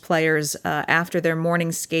sometimes players after their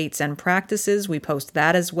morning skates and practices. We post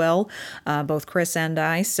that as well, both Chris and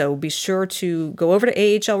I. So be sure to go over to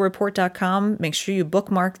ahlreport.com. Make sure you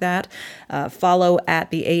bookmark that. Follow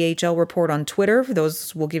at the AHL Report on Twitter.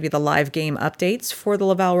 Those will give you the live game updates for the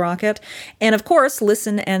Laval Rocket. And of course,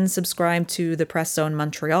 listen and subscribe to the Press Zone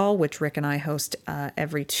Montreal, which Rick and I host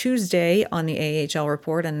every Tuesday on the AHL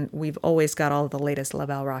Report. And we've always got all of the latest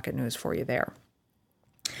Laval Rocket news for you there.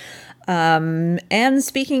 And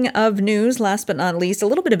speaking of news, last but not least, a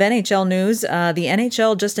little bit of NHL news. The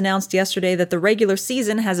NHL just announced yesterday that the regular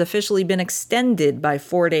season has officially been extended by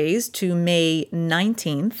 4 days to May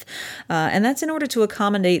 19th. And that's in order to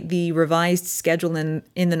accommodate the revised schedule in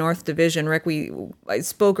the North Division. Rick, I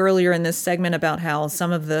spoke earlier in this segment about how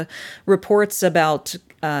some of the reports about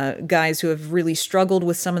guys who have really struggled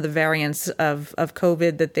with some of the variants of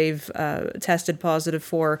COVID that they've tested positive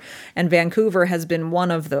for, and Vancouver has been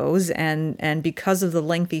one of those. And because of the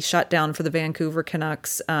lengthy shutdown for the Vancouver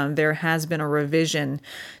Canucks, there has been a revision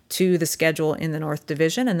to the schedule in the North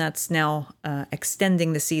Division, and that's now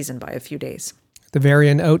extending the season by a few days. The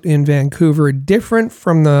variant out in Vancouver, different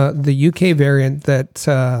from the UK variant that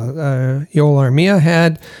Yoel Armia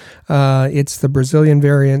had. It's the Brazilian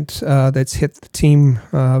variant that's hit the team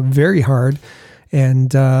very hard,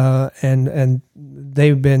 and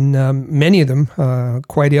they've been many of them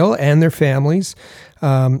quite ill, and their families.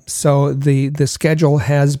 So the schedule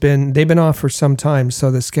has been, they've been off for some time,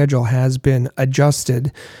 so the schedule has been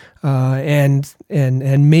adjusted, and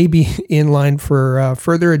maybe in line for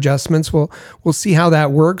further adjustments. We'll see how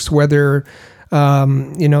that works, whether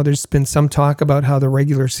There's been some talk about how the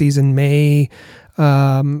regular season may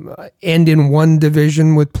end in one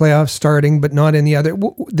division with playoffs starting, but not in the other.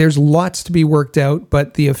 There's lots to be worked out,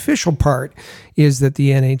 but the official part is that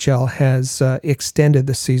the NHL has extended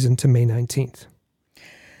the season to May 19th.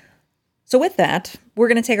 So with that, we're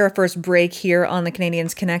going to take our first break here on the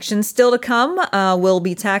Canadiens Connection. Still to come, we'll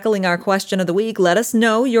be tackling our question of the week. Let us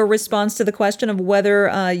know your response to the question of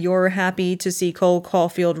whether you're happy to see Cole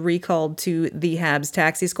Caulfield recalled to the Habs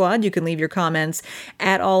taxi squad. You can leave your comments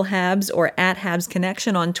at All Habs or at Habs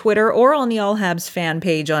Connection on Twitter or on the All Habs fan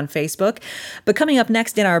page on Facebook. But coming up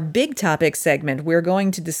next in our big topic segment, we're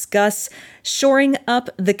going to discuss shoring up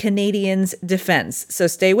the Canadiens' defense. So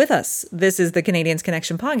stay with us. This is the Canadiens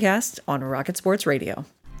Connection podcast on Rocket Sports Radio.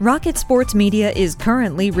 Rocket Sports Media is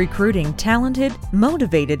currently recruiting talented,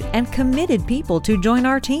 motivated, and committed people to join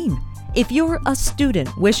our team. If you're a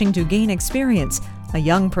student wishing to gain experience, a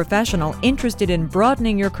young professional interested in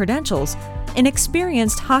broadening your credentials, an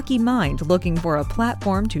experienced hockey mind looking for a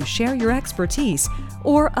platform to share your expertise,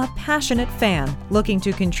 or a passionate fan looking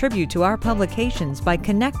to contribute to our publications by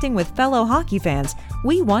connecting with fellow hockey fans,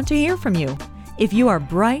 we want to hear from you. If you are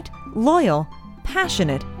bright, loyal,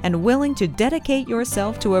 passionate, and willing to dedicate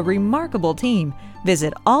yourself to a remarkable team,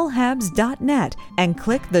 visit allhabs.net and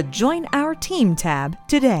click the Join Our Team tab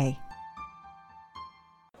today.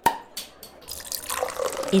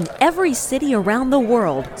 In every city around the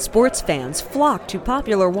world, sports fans flock to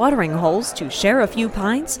popular watering holes to share a few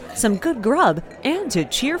pints, some good grub, and to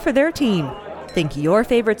cheer for their team. Think your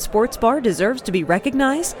favorite sports bar deserves to be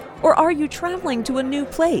recognized? Or are you traveling to a new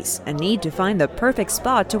place and need to find the perfect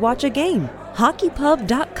spot to watch a game?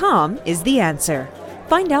 HockeyPub.com is the answer.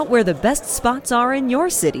 Find out where the best spots are in your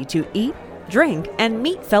city to eat, drink, and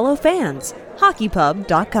meet fellow fans.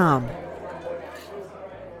 HockeyPub.com.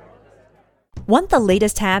 Want the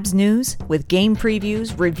latest Habs news with game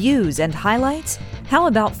previews, reviews, and highlights? How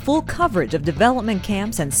about full coverage of development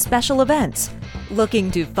camps and special events?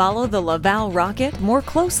 Looking to follow the Laval Rocket more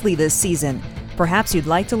closely this season? Perhaps you'd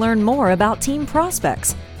like to learn more about team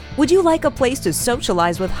prospects. Would you like a place to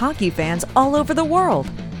socialize with hockey fans all over the world?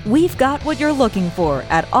 We've got what you're looking for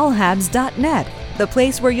at allhabs.net, the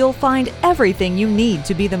place where you'll find everything you need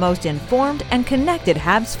to be the most informed and connected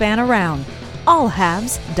Habs fan around.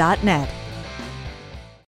 allhabs.net.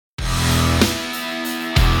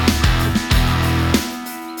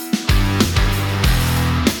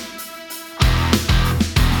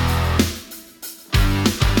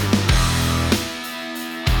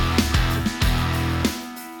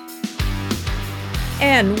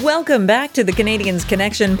 And welcome back to the Canadiens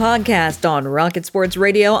Connection podcast on Rocket Sports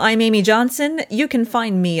Radio. I'm Amy Johnson. You can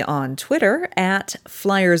find me on Twitter at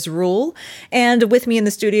FlyersRule. And with me in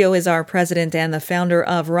the studio is our president and the founder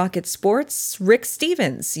of Rocket Sports, Rick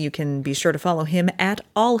Stevens. You can be sure to follow him at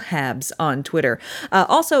AllHabs on Twitter.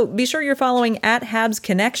 Also, be sure you're following at Habs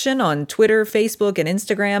Connection on Twitter, Facebook, and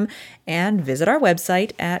Instagram. And visit our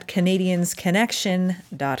website at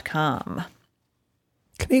CanadiensConnection.com.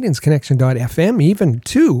 CanadiensConnection.fm even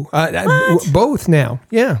too. Both now.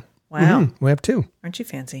 Yeah. Wow. Mm-hmm. We have two. Aren't you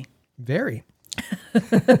fancy? Very.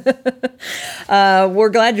 We're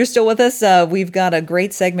glad you're still with us. We've got a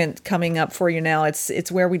great segment coming up for you now.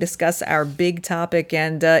 It's where we discuss our big topic,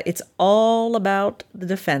 and it's all about the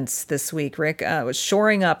defense this week, Rick.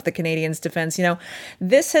 Shoring up the Canadiens' defense. You know,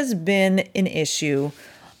 this has been an issue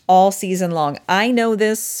all season long. I know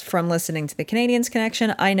this from listening to the Canadiens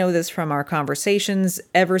Connection. I know this from our conversations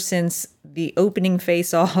ever since the opening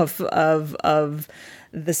face-off of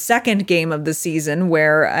the second game of the season,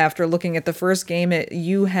 where after looking at the first game,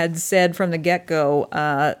 you had said from the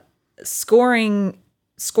get-go, scoring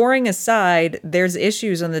aside, there's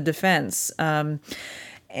issues on the defense. And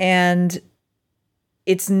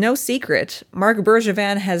it's no secret. Marc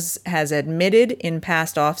Bergevin has admitted in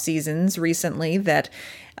past off seasons recently that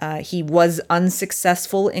he was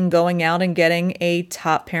unsuccessful in going out and getting a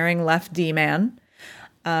top pairing left D-man.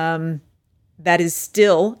 That is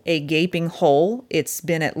still a gaping hole. It's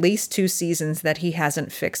been at least 2 seasons that he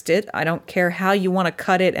hasn't fixed it. I don't care how you want to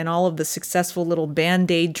cut it and all of the successful little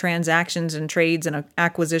Band-Aid transactions and trades and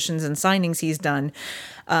acquisitions and signings he's done.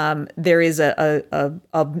 There is an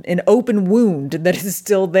open wound that is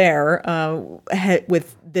still there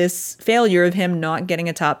with this failure of him not getting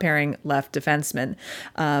a top pairing left defenseman.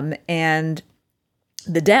 And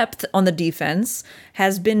the depth on the defense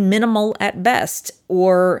has been minimal at best,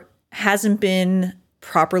 or hasn't been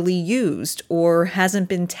properly used, or hasn't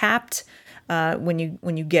been tapped when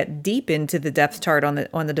you get deep into the depth chart on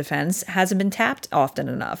the defense, hasn't been tapped often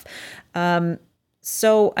enough.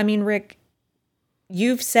 So I mean, Rick,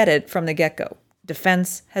 you've said it from the get-go.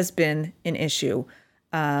 defense has been an issue.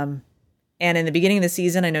 And in the beginning of the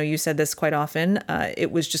season, I know you said this quite often,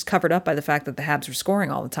 it was just covered up by the fact that the Habs were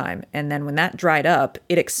scoring all the time. And then when that dried up,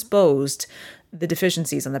 it exposed the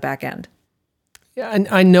deficiencies on the back end. Yeah, and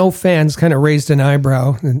I know fans kind of raised an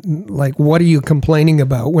eyebrow, like, what are you complaining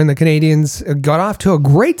about? When the Canadians got off to a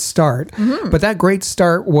great start, but that great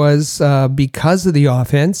start was because of the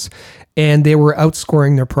offense, and they were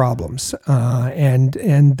outscoring their problems. And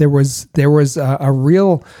there was a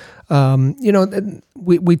real,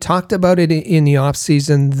 we talked about it in the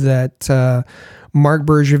offseason that Marc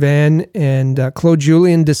Bergevin and Claude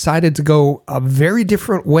Julien decided to go a very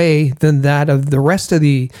different way than that of the rest of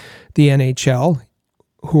the NHL,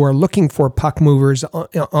 who are looking for puck movers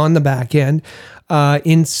on the back end.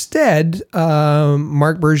 Instead,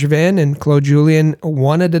 Marc Bergevin and Claude Julien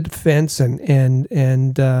wanted a defense and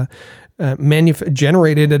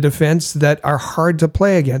generated a defense that are hard to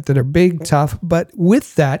play against, that are big, tough. But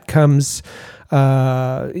with that comes,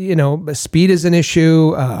 speed is an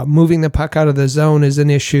issue. Moving the puck out of the zone is an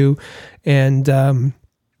issue, and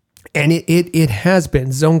it has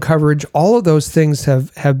been zone coverage. All of those things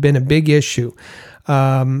have been a big issue.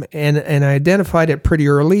 And I identified it pretty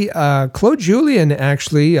early. Claude Julien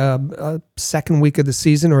actually, second week of the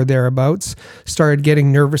season or thereabouts, started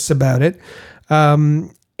getting nervous about it.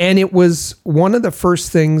 And it was one of the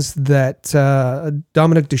first things that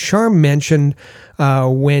Dominic Ducharme mentioned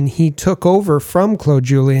when he took over from Claude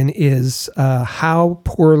Julien is how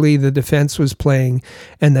poorly the defense was playing,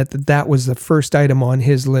 and that was the first item on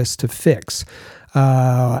his list to fix.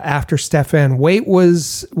 After Stéphane Waite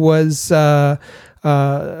was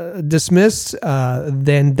dismissed,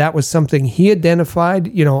 then that was something he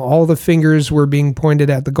identified. All the fingers were being pointed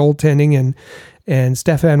at the goaltending, and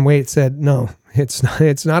Stéphane Waite said, no, it's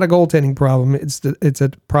not a goaltending problem. It's a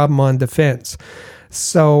problem on defense.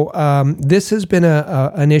 So this has been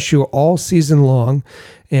an issue all season long,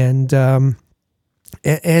 and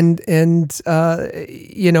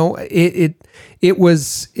it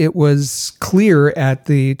was clear at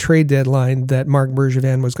the trade deadline that Marc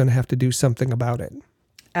Bergevin was going to have to do something about it.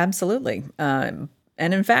 Absolutely.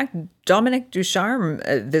 And in fact, Dominic Ducharme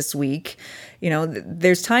this week,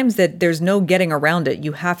 there's times that there's no getting around it.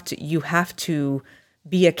 You have to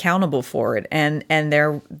be accountable for it. And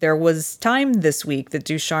there was time this week that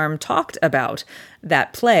Ducharme talked about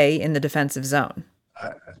that play in the defensive zone.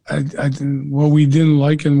 What we didn't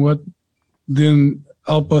like and what didn't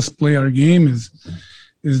help us play our game is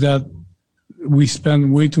that we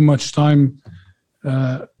spend way too much time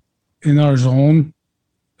in our zone.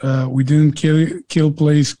 We didn't kill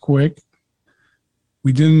plays quick.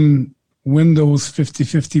 We didn't win those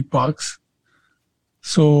 50-50 pucks.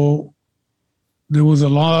 So there was a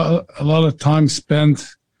lot of time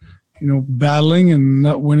spent, battling and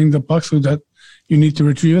not winning the puck, so that you need to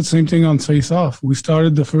retrieve it. Same thing on face-off. We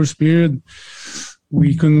started the first period.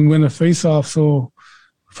 We couldn't win a face-off, so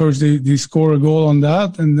first they score a goal on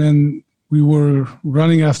that, and then we were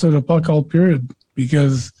running after the puck all period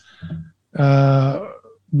because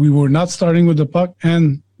we were not starting with the puck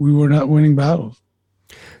and we were not winning battles.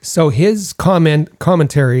 So his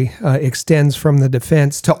commentary extends from the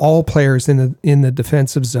defense to all players in the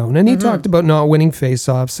defensive zone, and he talked about not winning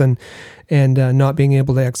faceoffs and not being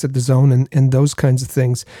able to exit the zone and those kinds of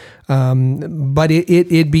things. But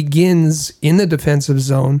it begins in the defensive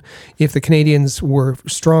zone. If the Canadians were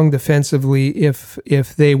strong defensively,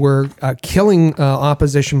 if they were killing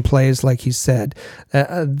opposition plays, like he said,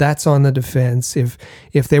 that's on the defense. If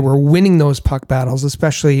they were winning those puck battles,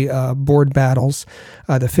 especially board battles,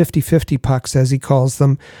 the 50-50 pucks, as he calls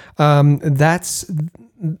them, that's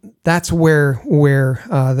where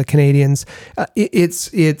the Canadians,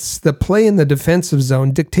 it's the play in the defensive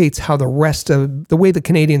zone dictates how the way the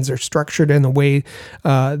Canadians are structured and the way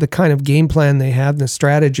the kind of game plan they have and the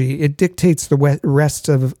strategy, it dictates the rest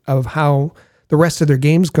of how the rest of their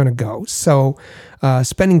game's going to go. So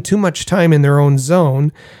spending too much time in their own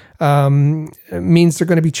zone means they're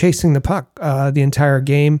going to be chasing the puck the entire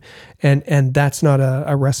game, and that's not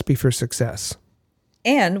a recipe for success.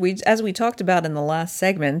 And as we talked about in the last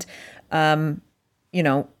segment, Victor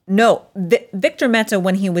Mete,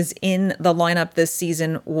 when he was in the lineup this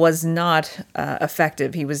season, was not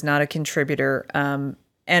effective. He was not a contributor.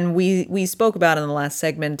 And we spoke about in the last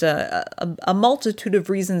segment a multitude of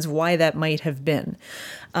reasons why that might have been.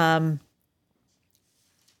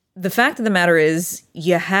 The fact of the matter is,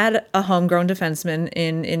 you had a homegrown defenseman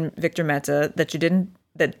in Victor Mete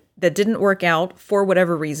that didn't work out for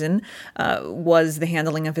whatever reason. Was the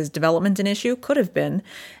handling of his development an issue? Could have been.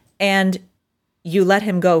 And you let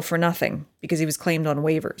him go for nothing because he was claimed on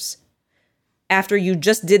waivers. after you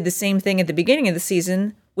just did the same thing at the beginning of the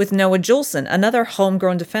season with Noah Juulsen, another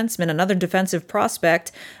homegrown defenseman, another defensive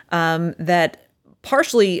prospect that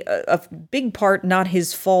partially, a big part, not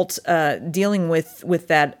his fault, dealing with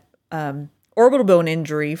that orbital bone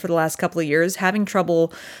injury for the last couple of years, having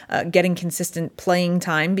trouble getting consistent playing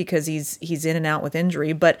time because he's in and out with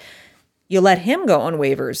injury. But you let him go on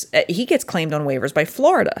waivers. He gets claimed on waivers by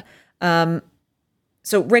Florida.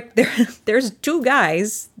 So, Rick, there's two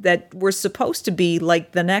guys that were supposed to be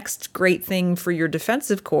like the next great thing for your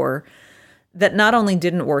defensive core that not only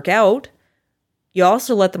didn't work out, you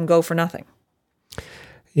also let them go for nothing.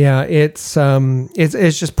 Yeah, it's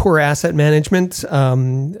just poor asset management.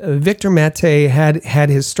 Victor Mete had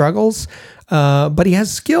his struggles, but he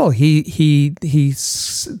has skill. He's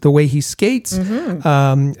the way he skates.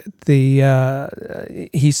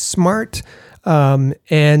 He's smart. And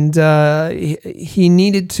he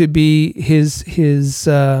needed to be his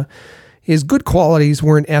good qualities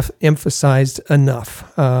weren't emphasized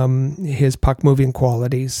enough. His puck moving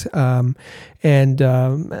qualities, he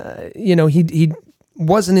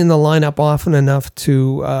wasn't in the lineup often enough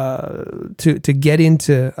to get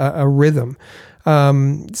into a rhythm.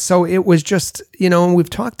 So it was just, we've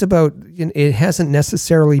talked about, it hasn't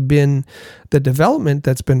necessarily been the development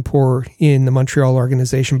that's been poor in the Montreal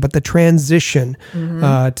organization, but the transition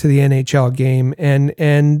to the NHL game. And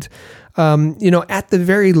at the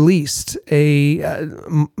very least,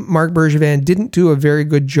 Marc Bergevin didn't do a very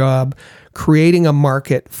good job creating a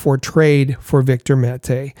market for trade for Victor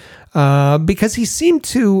Mete, because he seemed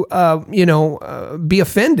to, be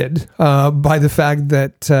offended by the fact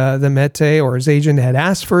that the Mete or his agent had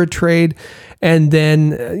asked for a trade, and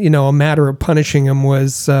then a matter of punishing him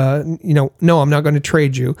was, no, I'm not going to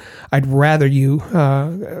trade you. I'd rather you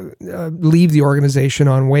leave the organization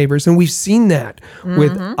on waivers, and we've seen that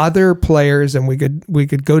with other players, and we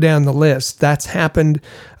could go down the list. That's happened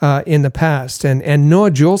in the past, and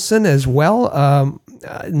Noah Juulsen as well.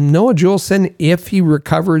 Noah Juulsen, if he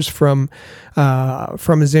recovers from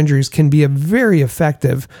his injuries, can be a very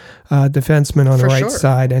effective defenseman on the right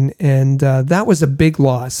side, and that was a big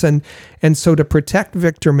loss. And so to protect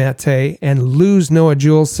Victor Mete and lose Noah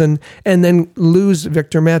Juulsen, and then lose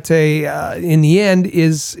Victor Mete in the end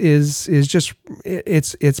is just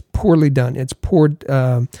it's poorly done. It's poor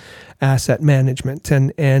asset management,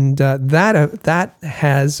 and that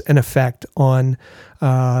has an effect on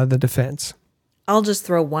the defense. I'll just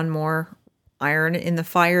throw one more iron in the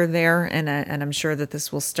fire there, and I'm sure that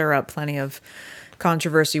this will stir up plenty of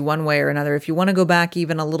controversy one way or another. If you want to go back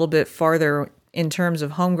even a little bit farther in terms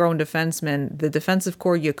of homegrown defensemen, the defensive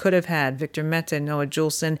core you could have had: Victor Mete, Noah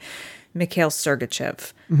Juulsen, Mikhail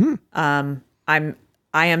Sergachev.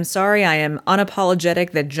 I am sorry, I am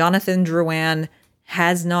unapologetic that Jonathan Drouin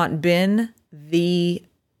has not been the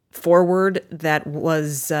forward that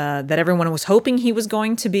was that everyone was hoping he was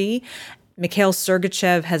going to be. Mikhail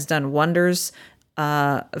Sergachev has done wonders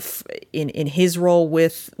in his role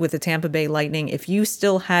with the Tampa Bay Lightning. If you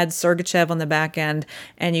still had Sergachev on the back end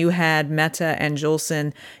and you had Mete and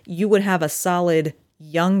Juulsen, you would have a solid,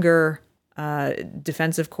 younger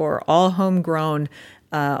defensive core, all homegrown,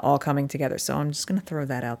 all coming together. So I'm just going to throw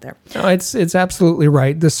that out there. No, it's absolutely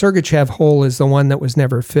right. The Sergachev hole is the one that was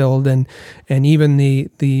never filled, and even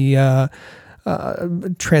the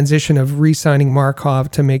transition of re-signing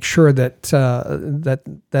Markov to make sure that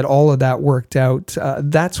that all of that worked out.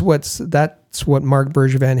 That's what Marc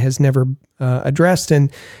Bergevin has never addressed.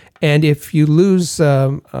 And if you lose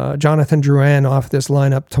Jonathan Drouin off this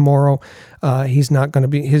lineup tomorrow, he's not going to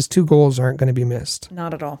be. His 2 goals aren't going to be missed.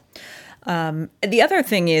 Not at all. The other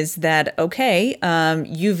thing is that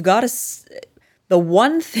you've got the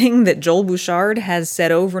one thing that Joel Bouchard has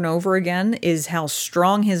said over and over again is how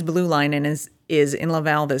strong his blue line is in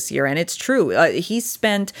Laval this year. And it's true. He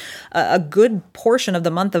spent a good portion of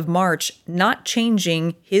the month of March not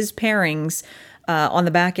changing his pairings on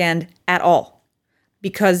the back end at all,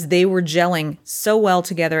 because they were gelling so well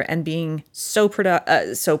together and being so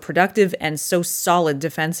productive and so solid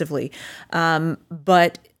defensively.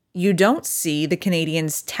 But you don't see the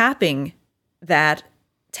Canadians tapping that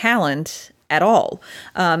talent at all.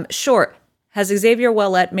 Sure, has Xavier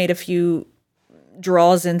Ouellet made a few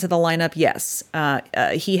draws into the lineup? Yes,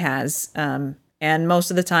 he has. And most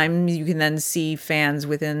of the time you can then see fans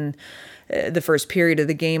within the first period of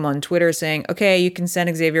the game on Twitter saying, okay, you can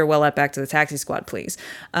send Xavier Ouellet back to the taxi squad, please.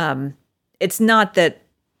 It's not that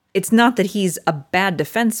he's a bad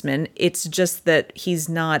defenseman. It's just that he's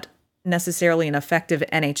not necessarily an effective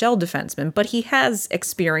NHL defenseman, but he has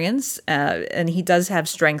experience and he does have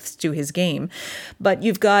strengths to his game. But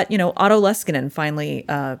you've got, Otto Leskinen finally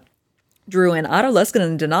Drew, and Otto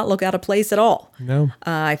Leskinen did not look out of place at all. No.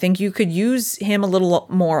 I think you could use him a little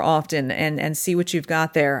more often and see what you've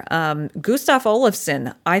got there. Gustav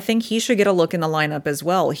Olofsson, I think he should get a look in the lineup as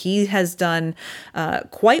well. He has done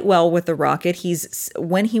quite well with the Rocket.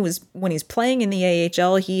 When he's playing in the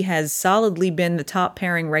AHL, he has solidly been the top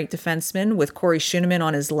pairing right defenseman with Corey Schuneman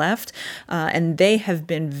on his left, and they have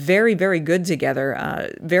been very, very good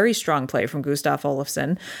together. Very strong play from Gustav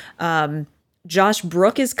Olofsson. Josh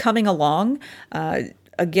Brook is coming along.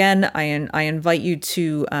 Again, I invite you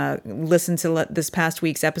to listen to this past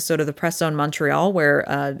week's episode of the Press Zone Montreal,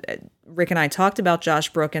 where Rick and I talked about Josh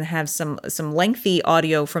Brook and have some lengthy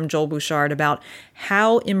audio from Joel Bouchard about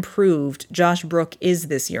how improved Josh Brook is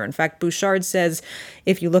this year. In fact, Bouchard says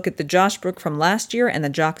if you look at the Josh Brook from last year and the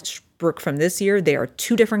Josh Brook from this year, they are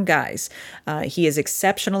two different guys. He is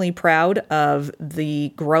exceptionally proud of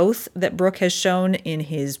the growth that Brook has shown in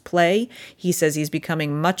his play. He says he's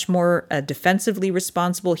becoming much more defensively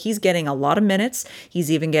responsible. He's getting a lot of minutes. He's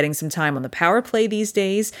even getting some time on the power play these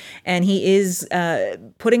days, and he is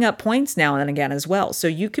putting up points now and again as well. So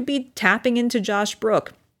you could be tapping into Josh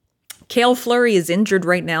Brook. Cale Fleury is injured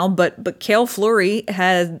right now, but Cale Fleury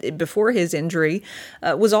had, before his injury,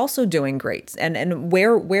 was also doing great. And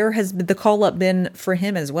where has the call-up been for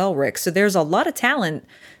him as well, Rick? So there's a lot of talent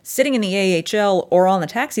sitting in the AHL or on the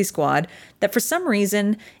taxi squad that for some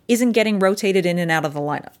reason isn't getting rotated in and out of the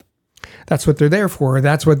lineup. That's what they're there for.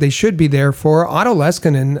 That's what they should be there for. Otto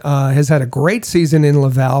Leskinen has had a great season in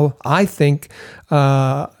Laval. I think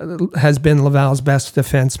has been Laval's best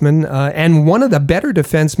defenseman and one of the better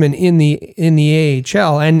defensemen in the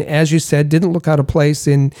AHL. And as you said, didn't look out of place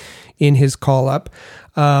in his call up.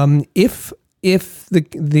 If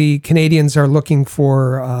the Canadians are looking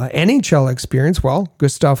for NHL experience, well,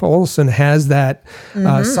 Gustav Olofsson has that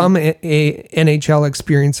some NHL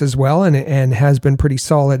experience as well, and has been pretty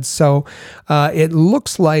solid. So it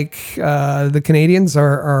looks like the Canadians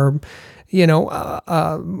are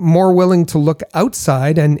more willing to look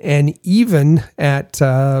outside and even at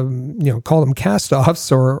call them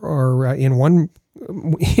cast-offs or in one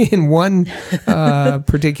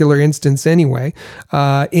particular instance anyway,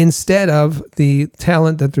 instead of the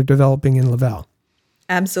talent that they're developing in Laval.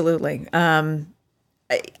 Absolutely.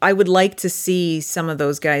 I would like to see some of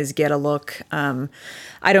those guys get a look.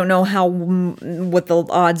 I don't know what the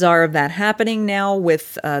odds are of that happening now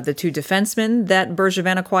with the two defensemen that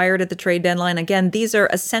Bergevin acquired at the trade deadline. Again, these are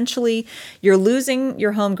essentially, you're losing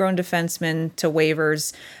your homegrown defensemen to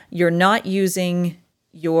waivers. You're not using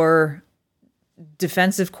your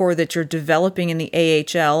defensive core that you're developing in the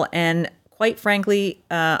AHL. And quite frankly,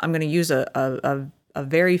 I'm going to use a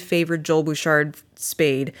very favored Joel Bouchard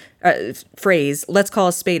phrase. Let's call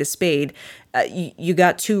a spade. You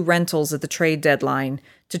got two rentals at the trade deadline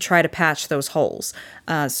to try to patch those holes.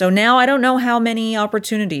 So now I don't know how many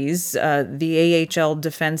opportunities the AHL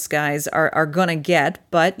defense guys are going to get,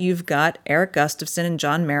 but you've got Eric Gustafsson and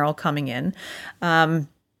John Merrill coming in.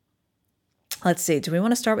 Let's see. Do we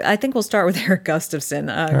want to start with? I think we'll start with Eric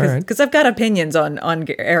Gustafsson because I've got opinions on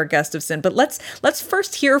Eric Gustafsson. But let's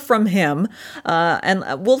first hear from him, and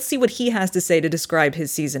we'll see what he has to say to describe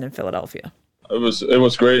his season in Philadelphia. It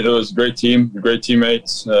was great. It was a great team, great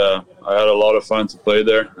teammates. I had a lot of fun to play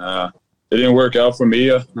there. It didn't work out for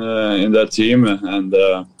me in that team, and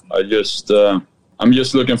I'm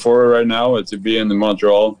just looking forward right now to be in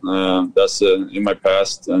Montreal. That's in my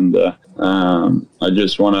past, and I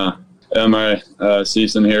just want to end my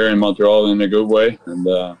season here in Montreal in a good way, and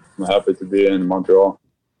I'm happy to be in Montreal.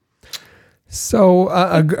 So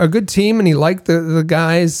a good team, and he liked the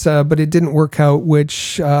guys, but it didn't work out,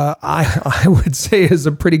 which I would say is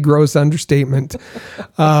a pretty gross understatement.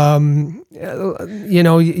 You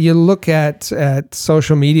look at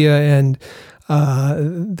social media, and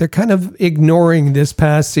they're kind of ignoring this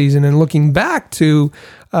past season and looking back to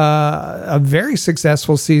a very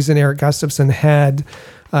successful season Eric Gustafsson had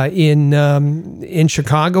in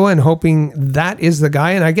Chicago, and hoping that is the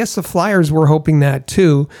guy. And I guess the Flyers were hoping that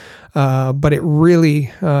too, but it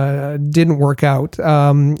really didn't work out.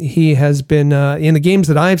 He has been in the games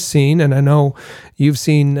that I've seen, and I know you've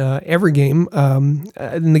seen every game.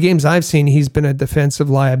 In the games I've seen, he's been a defensive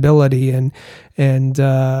liability, and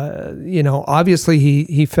obviously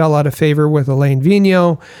he fell out of favor with Alain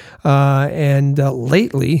Vigneault, and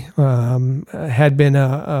lately had been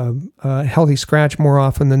a healthy scratch more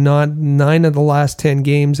often than not. 9 of the last 10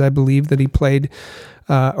 games, I believe, that he played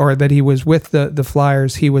or that he was with the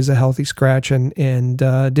Flyers, he was a healthy scratch and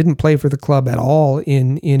didn't play for the club at all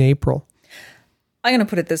in April. I'm going to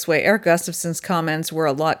put it this way. Eric Gustafsson's comments were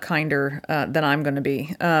a lot kinder than I'm going to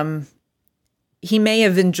be. he may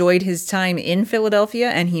have enjoyed his time in Philadelphia,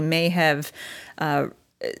 and he may have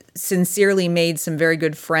sincerely made some very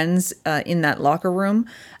good friends in that locker room.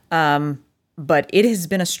 But it has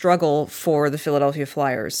been a struggle for the Philadelphia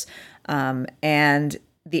Flyers. And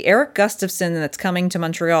the Erik Gustafsson that's coming to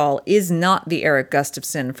Montreal is not the Erik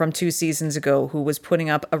Gustafsson from 2 seasons ago, who was putting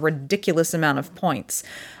up a ridiculous amount of points.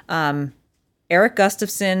 Erik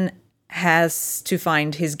Gustafsson has to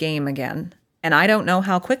find his game again. And I don't know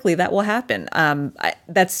how quickly that will happen.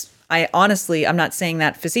 I honestly, I'm not saying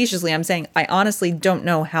that facetiously. I'm saying I honestly don't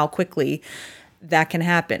know how quickly that can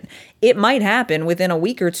happen. It might happen within a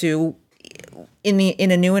week or two in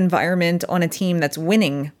a new environment on a team that's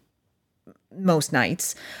winning most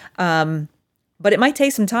nights. But it might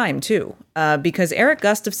take some time too, because Erik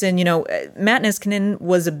Gustafsson, Matt Niskanen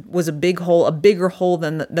was a bigger hole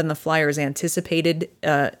than the Flyers anticipated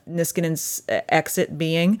Niskanen's exit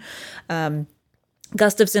being.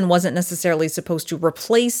 Gustafsson wasn't necessarily supposed to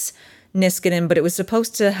replace Niskanen, but it was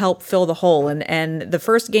supposed to help fill the hole. And the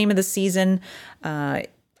first game of the season,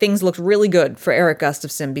 things looked really good for Erik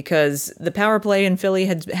Gustafsson because the power play in Philly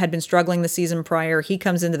had been struggling the season prior. He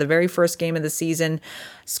comes into the very first game of the season,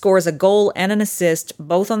 scores a goal and an assist,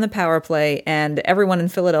 both on the power play, and everyone in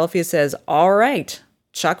Philadelphia says, all right,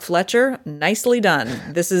 Chuck Fletcher, nicely done.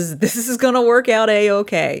 This is going to work out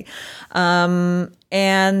A-okay.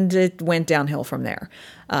 And it went downhill from there,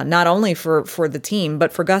 not only for the team,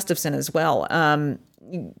 but for Gustafsson as well.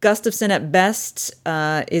 Gustafsson at best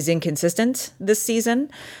is inconsistent this season.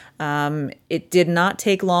 It did not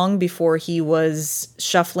take long before he was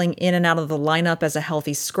shuffling in and out of the lineup as a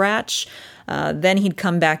healthy scratch. Then he'd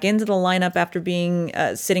come back into the lineup after being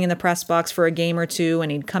sitting in the press box for a game or two,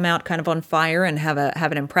 and he'd come out kind of on fire and have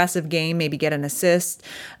an impressive game, maybe get an assist,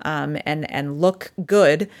 and look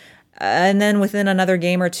good. And then within another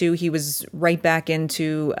game or two, he was right back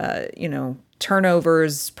into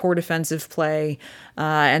turnovers, poor defensive play,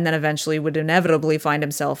 and then eventually would inevitably find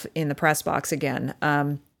himself in the press box again.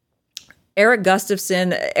 Erik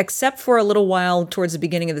Gustafsson, except for a little while towards the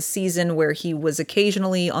beginning of the season where he was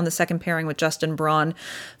occasionally on the second pairing with Justin Braun,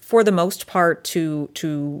 for the most part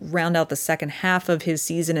to round out the second half of his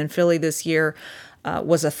season in Philly this year,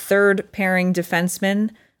 was a third pairing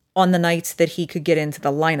defenseman on the nights that he could get into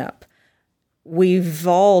the lineup. We've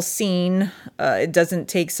all seen, it doesn't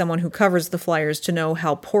take someone who covers the Flyers to know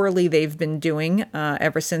how poorly they've been doing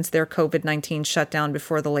ever since their COVID-19 shutdown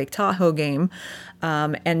before the Lake Tahoe game.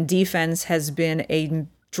 And defense has been a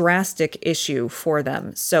drastic issue for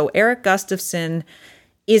them. So Erik Gustafsson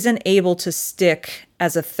isn't able to stick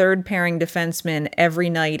as a third pairing defenseman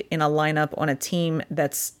every night in a lineup on a team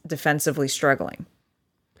that's defensively struggling.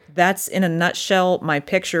 That's, in a nutshell, my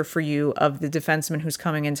picture for you of the defenseman who's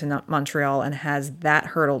coming into Montreal and has that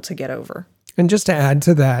hurdle to get over. And just to add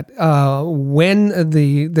to that, when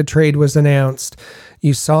the trade was announced,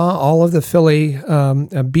 you saw all of the Philly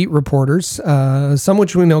beat reporters, some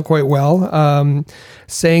which we know quite well,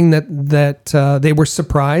 saying that they were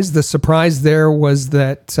surprised. The surprise there was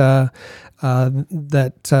that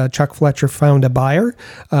Chuck Fletcher found a buyer.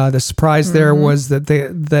 The surprise there was that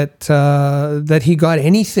that he got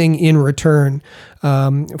anything in return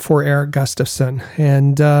for Erik Gustafsson,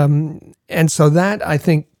 and so that, I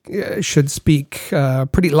think, should speak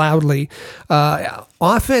pretty loudly.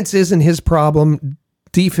 Offense isn't his problem.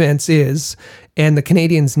 Defense is, and the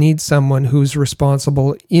Canadiens need someone who's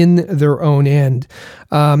responsible in their own end.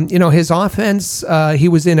 His offense,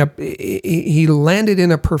 he landed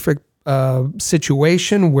in a perfect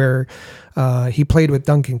situation where he played with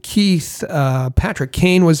Duncan Keith. Patrick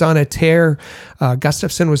Kane was on a tear.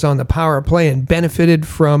 Gustafsson was on the power play and benefited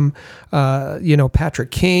from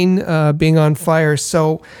Patrick Kane being on fire.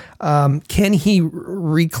 So can he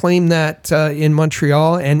reclaim that in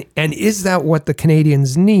Montreal? And is that what the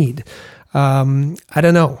Canadiens need? I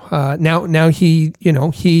don't know. Now he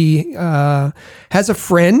has a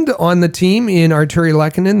friend on the team in Arturi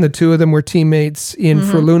Lehkonen. The two of them were teammates in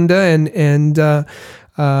Frölunda, and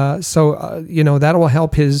so that will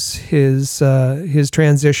help his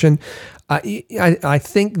transition. I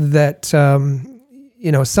think that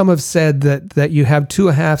some have said that you have two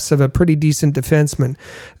halves of a pretty decent defenseman,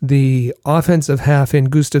 the offensive half in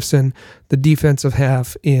Gustafsson, the defensive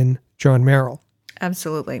half in John Merrill.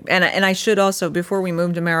 Absolutely. And I should also, before we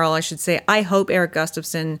move to Merrill, I should say, I hope Erik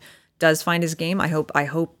Gustafsson does find his game. I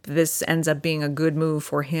hope this ends up being a good move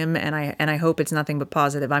for him, and I hope it's nothing but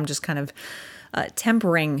positive. I'm just kind of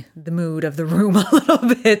tempering the mood of the room a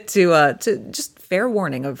little bit to just fair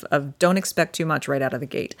warning of don't expect too much right out of the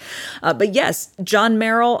gate. But yes, John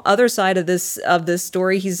Merrill, other side of this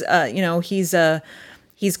story, he's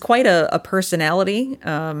quite a personality.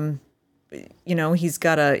 he's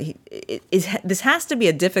got this has to be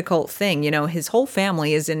a difficult thing. His whole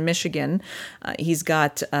family is in Michigan. He's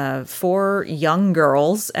got 4 young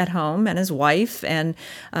girls at home and his wife, and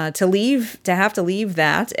to have to leave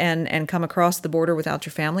that and come across the border without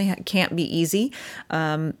your family can't be easy.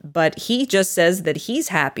 But he just says that he's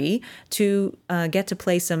happy to get to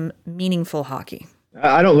play some meaningful hockey.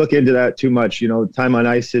 I don't look into that too much. Time on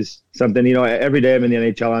ice is something, every day I'm in the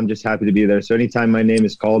NHL, I'm just happy to be there. So anytime my name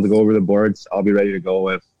is called to go over the boards, I'll be ready to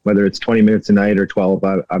go. Whether it's 20 minutes a night or 12,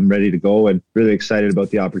 I'm ready to go, and really excited about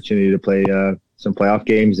the opportunity to play some playoff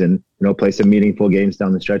games and, play some meaningful games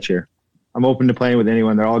down the stretch here. I'm open to playing with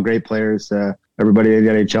anyone. They're all great players. Everybody in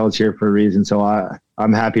the NHL is here for a reason. So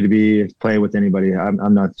I'm happy to be playing with anybody.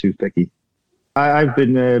 I'm not too picky. I've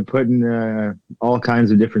been put in all kinds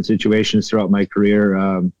of different situations throughout my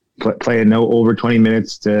career, playing over 20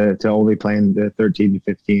 minutes to only playing the 13 to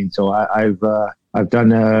 15. So I've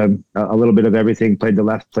done a little bit of everything, played the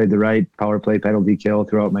left, played the right, power play, penalty kill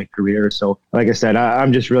throughout my career. So like I said,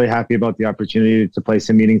 I'm just really happy about the opportunity to play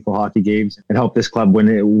some meaningful hockey games and help this club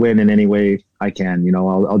win in any way I can.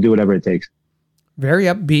 I'll do whatever it takes. Very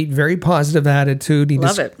upbeat, very positive attitude.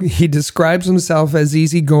 Love it. He describes himself as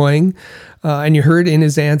easygoing, and you heard in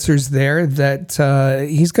his answers there that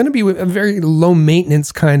he's going to be a very low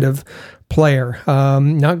maintenance kind of player.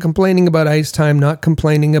 Not complaining about ice time, not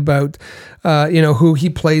complaining about who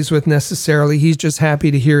he plays with necessarily. He's just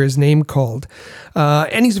happy to hear his name called,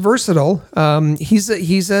 and he's versatile. He's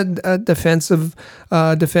a defensive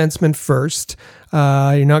defenseman first.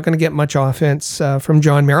 You're not going to get much offense from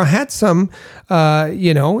John Merrill. Had some,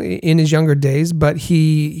 in his younger days, but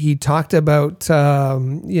he talked about,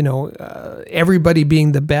 everybody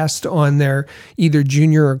being the best on their either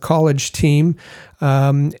junior or college team.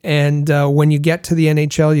 And when you get to the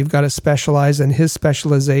NHL, you've got to specialize, and his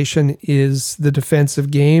specialization is the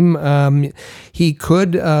defensive game. He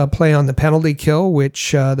could play on the penalty kill,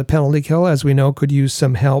 which the penalty kill, as we know, could use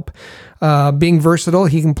some help. Being versatile,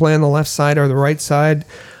 he can play on the left side or the right side.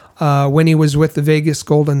 When he was with the Vegas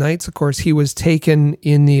Golden Knights, of course, he was taken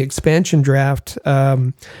in the expansion draft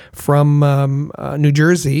from New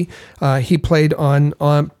Jersey. He played on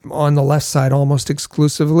the left side almost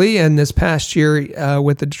exclusively, and this past year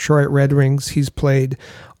with the Detroit Red Wings, he's played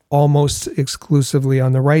almost exclusively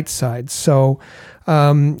on the right side. So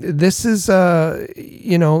this is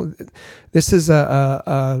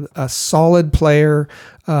a solid player.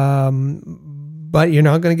 But you're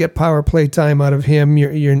not going to get power play time out of him.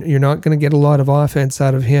 You're not going to get a lot of offense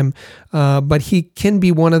out of him. But he can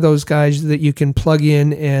be one of those guys that you can plug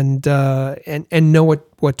in and know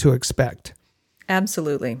what to expect.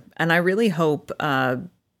 Absolutely. And I really hope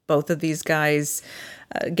both of these guys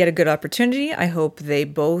get a good opportunity. I hope they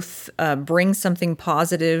both bring something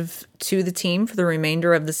positive to the team for the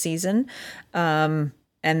remainder of the season, and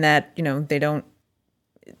that they don't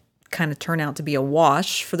kind of turn out to be a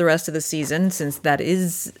wash for the rest of the season, since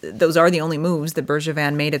those are the only moves that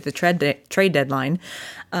Bergevin made at the trade deadline.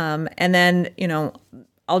 And then,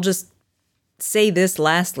 I'll just say this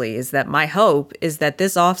lastly, is that my hope is that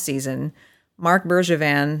this offseason, Marc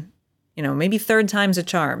Bergevin, maybe third time's a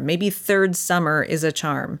charm, maybe third summer is a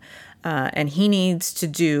charm, and he needs to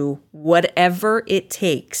do whatever it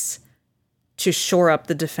takes to shore up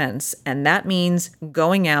the defense. And that means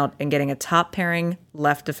going out and getting a top pairing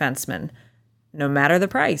left defenseman, no matter the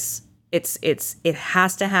price. It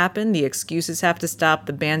has to happen. The excuses have to stop.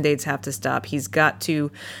 The Band-Aids have to stop. He's got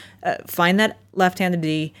to find that left-handed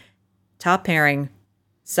D, top pairing,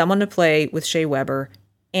 someone to play with Shea Weber,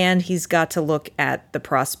 and he's got to look at the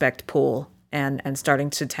prospect pool and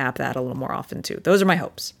starting to tap that a little more often too. Those are my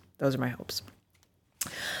hopes.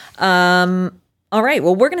 All right,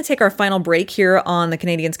 well, we're going to take our final break here on the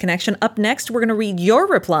Canadiens Connection. Up next, we're going to read your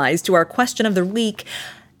replies to our question of the week,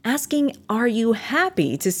 asking, are you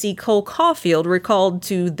happy to see Cole Caulfield recalled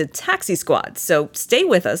to the taxi squad? So stay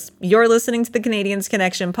with us. You're listening to the Canadiens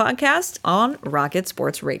Connection podcast on Rocket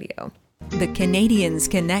Sports Radio. The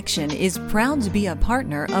Canadiens Connection is proud to be a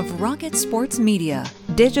partner of Rocket Sports Media,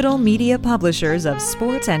 digital media publishers of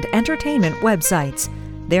sports and entertainment websites.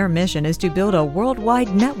 Their mission is to build a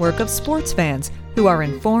worldwide network of sports fans who are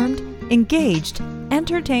informed, engaged,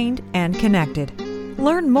 entertained, and connected.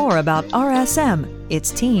 Learn more about RSM,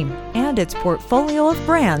 its team, and its portfolio of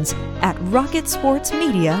brands at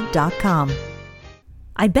rocketsportsmedia.com.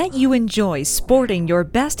 I bet you enjoy sporting your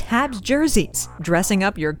best Habs jerseys, dressing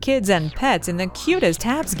up your kids and pets in the cutest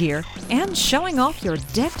Habs gear, and showing off your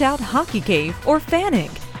decked-out hockey cave or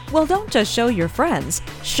fanning. Well, don't just show your friends,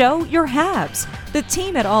 show your Habs. The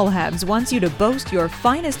team at All Habs wants you to boast your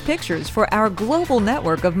finest pictures for our global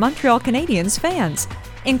network of Montreal Canadiens fans.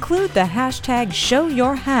 Include the hashtag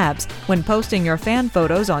 #ShowYourHabs when posting your fan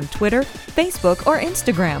photos on Twitter, Facebook, or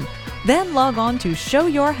Instagram. Then log on to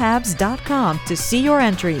showyourhabs.com to see your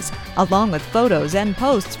entries, along with photos and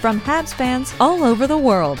posts from Habs fans all over the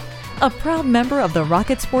world. A proud member of the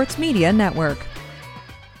Rocket Sports Media Network.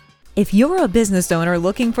 If you're a business owner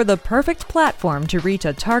looking for the perfect platform to reach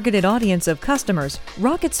a targeted audience of customers,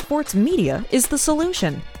 Rocket Sports Media is the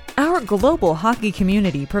solution. Our global hockey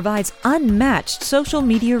community provides unmatched social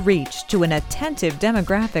media reach to an attentive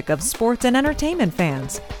demographic of sports and entertainment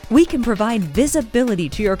fans. We can provide visibility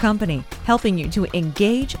to your company, helping you to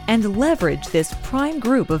engage and leverage this prime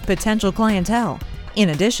group of potential clientele. In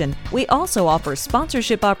addition, we also offer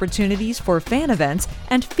sponsorship opportunities for fan events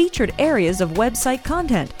and featured areas of website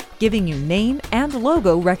content, giving you name and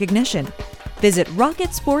logo recognition. Visit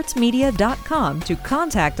rocketsportsmedia.com to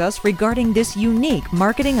contact us regarding this unique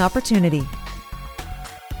marketing opportunity.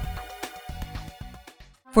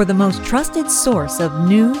 For the most trusted source of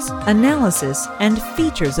news, analysis, and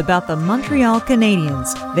features about the Montreal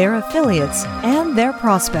Canadiens, their affiliates, and their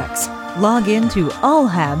prospects, log in to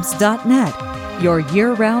allhabs.net, your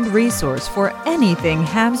year-round resource for anything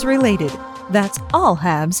Habs related. That's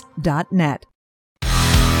allhabs.net.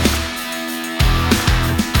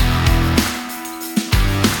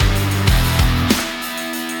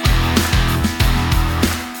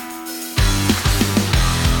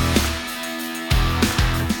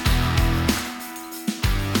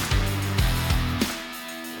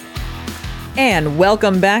 And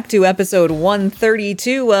welcome back to episode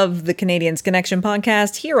 132 of the Canadiens Connection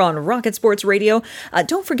podcast here on Rocket Sports Radio.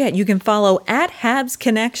 Don't forget, you can follow at Habs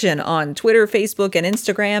Connection on Twitter, Facebook, and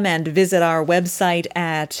Instagram, and visit our website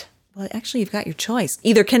at, well, actually, you've got your choice.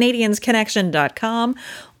 Either CanadiensConnection.com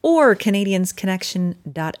or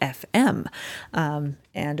CanadiensConnection.fm.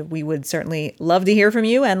 And we would certainly love to hear from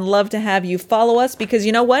you and love to have you follow us, because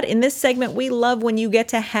you know what? In this segment, we love when you get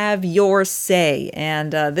to have your say.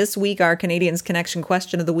 And this week, our Canadiens Connection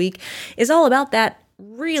question of the week is all about that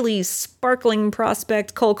really sparkling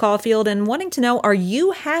prospect, Cole Caulfield, and wanting to know, are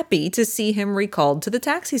you happy to see him recalled to the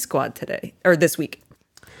taxi squad today or this week?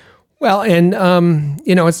 Well, and,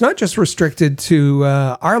 it's not just restricted to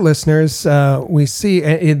our listeners. We see,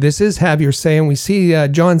 this is Have Your Say, and we see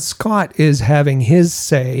John Scott is having his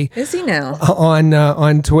say. Is he now?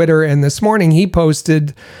 On Twitter. And this morning he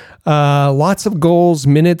posted lots of goals,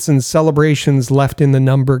 minutes, and celebrations left in the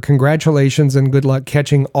number. Congratulations and good luck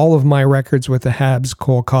catching all of my records with the Habs,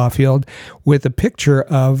 Cole Caulfield, with a picture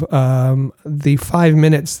of the 5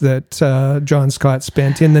 minutes that John Scott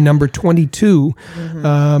spent in the number 22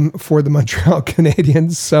 for the Montreal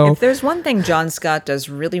Canadiens. So if there's one thing John Scott does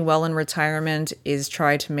really well in retirement is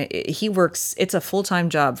try to make, he works, it's a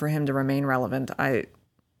full-time job for him to remain relevant. Did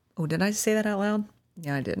I say that out loud?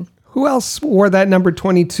 Yeah, I did. Who else wore that number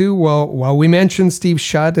 22? Well, we mentioned Steve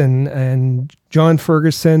Shutt and John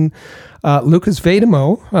Ferguson. Lucas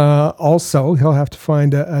Vedemo, also, he'll have to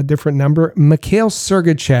find a different number. Mikhail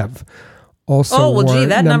Sergachev also wore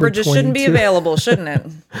that number just 22. shouldn't be available, shouldn't it?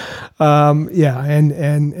 Yeah,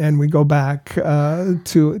 and we go back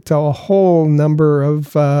to a whole number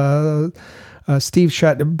of Steve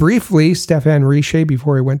Shutt. Briefly, Stéphane Richer,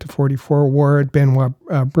 before he went to 44, wore it. Benoit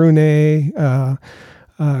Brunet,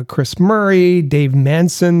 Chris Murray, Dave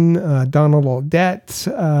Manson, Donald Audette,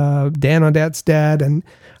 Dan Audette's dad, and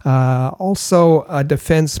also a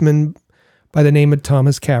defenseman by the name of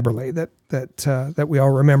Thomas Caberlet that we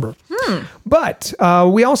all remember. But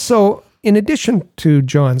we also, in addition to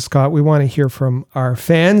John Scott, we want to hear from our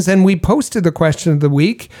fans, and we posted the question of the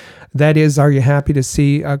week. That is, are you happy to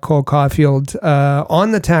see Cole Caulfield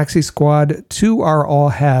on the taxi squad to our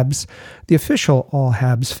All Habs, the official All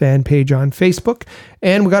Habs fan page on Facebook?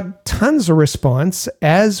 And we got tons of response,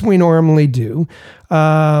 as we normally do.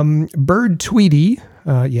 Bird Tweedy,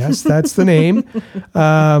 yes, that's the name.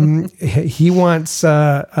 He wants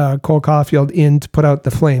Cole Caulfield in to put out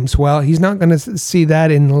the Flames. Well, he's not going to see that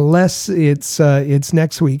unless it's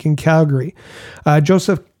next week in Calgary.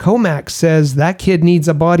 Joseph Comac says that kid needs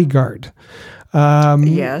a bodyguard.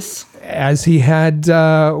 Yes. As he had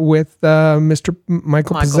with Mr.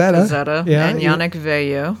 Michael Pezzetta. And Yannick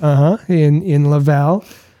Veilleux. In Laval.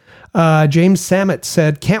 James Samet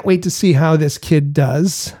said, can't wait to see how this kid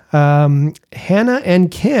does. Hannah and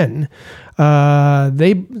Ken,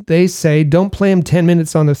 they say, don't play him 10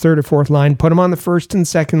 minutes on the third or fourth line. Put him on the first and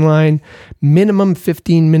second line. Minimum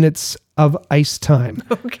 15 minutes of ice time.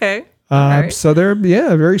 Okay. Right. So they're,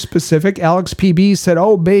 very specific. Alex PB said,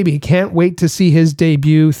 oh, baby, can't wait to see his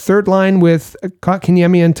debut. Third line with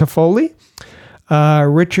Kotkaniemi and Toffoli.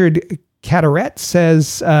 Richard Cataret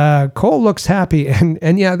says, Cole looks happy.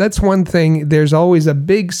 And yeah, that's one thing. There's always a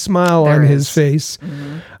big smile on his face.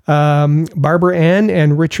 Barbara Ann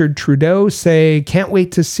and Richard Trudeau say, can't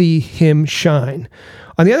wait to see him shine.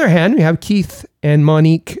 On the other hand, we have Keith and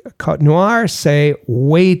Monique Cote-Noir say,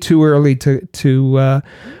 way too early to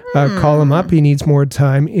call him up. He needs more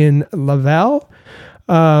time in Laval.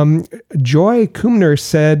 Joy Kumner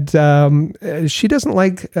said she doesn't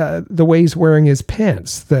like the way he's wearing his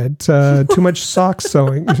pants, that too much sock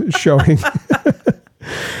showing.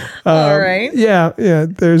 All right. Yeah.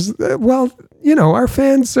 There's, our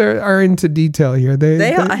fans are into detail here.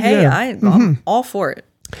 I'm all for it.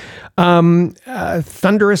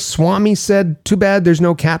 Thunderous Swami said, too bad there's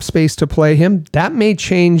no cap space to play him. That may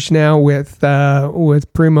change now with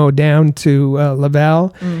Primo down to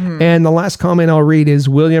Laval. And the last comment I'll read is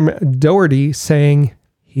William Doherty saying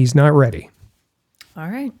he's not ready. All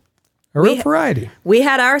right. A real variety. We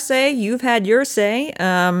had our say, you've had your say,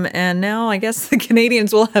 and now I guess the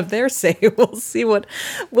Canadians will have their say. We'll see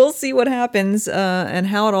what happens and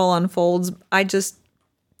how it all unfolds.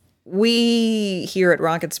 We here at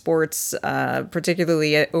Rocket Sports,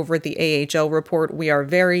 particularly over at the AHL report, we are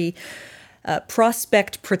very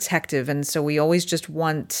prospect protective. And so we always just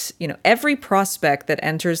want, every prospect that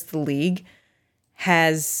enters the league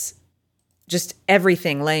has just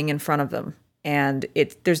everything laying in front of them. And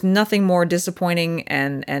there's nothing more disappointing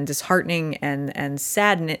and disheartening and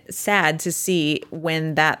sad to see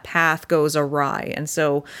when that path goes awry. And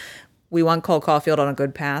so we want Cole Caulfield on a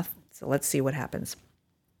good path. So let's see what happens.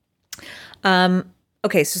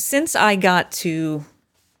 Okay, so since I got to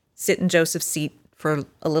sit in Joseph's seat for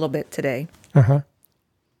a little bit today,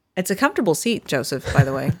 it's a comfortable seat, Joseph, by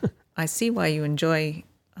the way. I see why you enjoy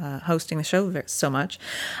hosting the show so much.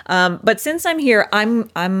 But since I'm here, I'm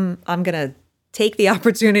gonna take the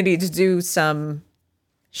opportunity to do some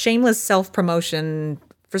shameless self-promotion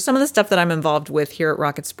for some of the stuff that I'm involved with here at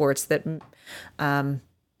Rocket Sports that I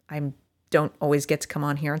don't always get to come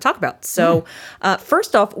on here and talk about. So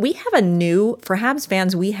first off, we have for Habs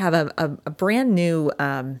fans, we have a brand new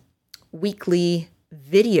weekly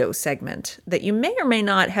video segment that you may or may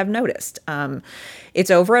not have noticed. It's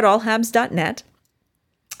over at allhabs.net.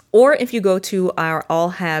 Or if you go to our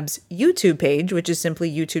All Habs YouTube page, which is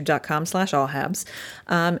simply youtube.com/allhabs,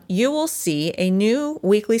 you will see a new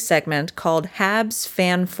weekly segment called Habs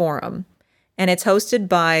Fan Forum. And it's hosted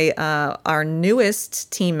by our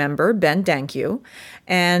newest team member, Ben Dankyu.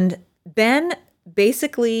 And Ben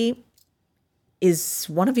basically is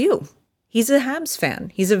one of you. He's a Habs fan.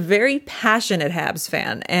 He's a very passionate Habs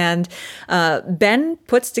fan. And Ben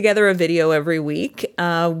puts together a video every week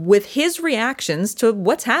with his reactions to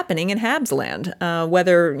what's happening in Habs land.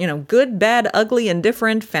 Whether, good, bad, ugly,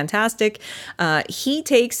 indifferent, fantastic. He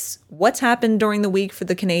takes what's happened during the week for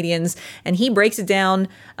the Canadians and he breaks it down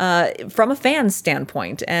from a fan's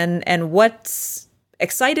standpoint and what's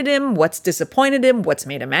excited him, what's disappointed him, what's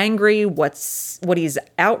made him angry, what he's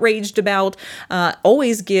outraged about,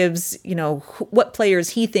 always gives, what players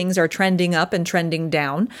he thinks are trending up and trending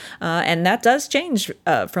down. And that does change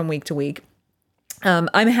from week to week.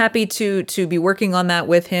 I'm happy to be working on that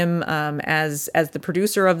with him as the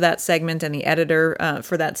producer of that segment and the editor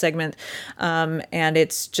for that segment. And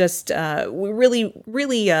it's just we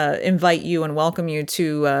really invite you and welcome you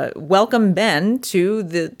to welcome Ben to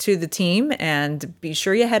the team, and be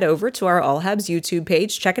sure you head over to our All Habs YouTube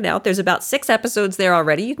page. Check it out. There's about 6 episodes there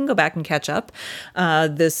already. You can go back and catch up.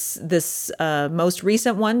 This most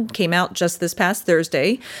recent one came out just this past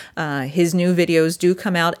Thursday. His new videos do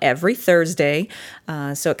come out every Thursday.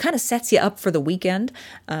 So it kind of sets you up for the weekend.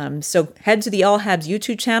 So head to the All Habs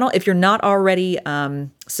YouTube channel. If you're not already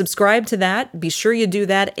subscribed to that, be sure you do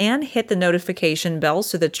that and hit the notification bell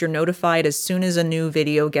so that you're notified as soon as a new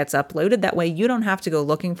video gets uploaded. That way you don't have to go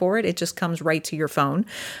looking for it. It just comes right to your phone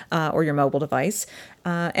or your mobile device.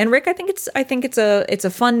 And Rick, I think it's a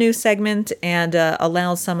fun new segment and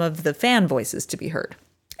allows some of the fan voices to be heard.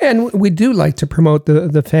 And we do like to promote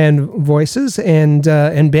the fan voices, and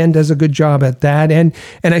Ben does a good job at that. And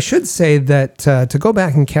I should say that to go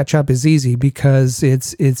back and catch up is easy because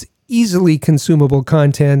it's easily consumable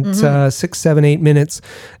content, 6, 7, 8 minutes,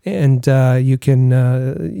 and you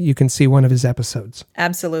can see one of his episodes.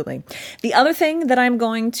 Absolutely. The other thing that I'm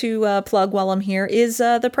going to plug while I'm here is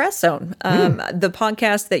the Press Zone, the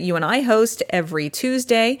podcast that you and I host every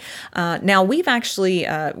Tuesday. Now we've actually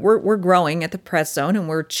we're growing at the Press Zone, and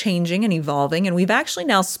we're changing and evolving, and we've actually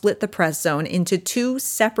now split the Press Zone into 2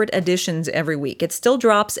 separate editions every week. It still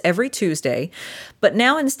drops every Tuesday, but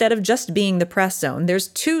now instead of just being the Press Zone, there's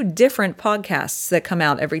 2 different podcasts that come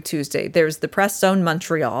out every Tuesday. There's the Press Zone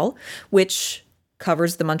Montreal, which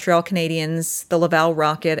covers the Montreal Canadiens, the Laval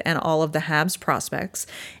Rocket, and all of the Habs prospects.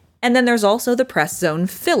 And then there's also the Press Zone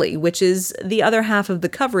Philly, which is the other half of the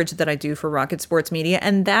coverage that I do for Rocket Sports Media,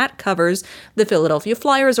 and that covers the Philadelphia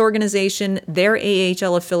Flyers organization, their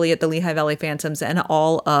AHL affiliate, the Lehigh Valley Phantoms, and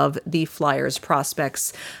all of the Flyers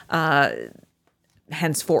prospects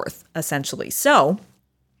henceforth, essentially. So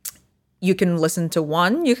you can listen to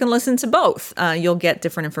one, you can listen to both. You'll get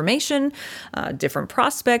different information, different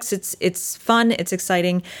prospects. It's fun, it's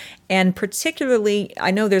exciting. And particularly,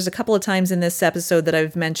 I know there's a couple of times in this episode that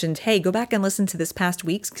I've mentioned, hey, go back and listen to this past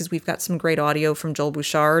week's because we've got some great audio from Joel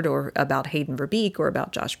Bouchard or about Hayden Verbeek or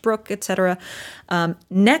about Josh Brook, etc.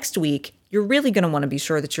 Next week, you're really going to want to be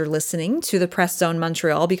sure that you're listening to the Press Zone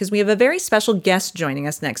Montreal because we have a very special guest joining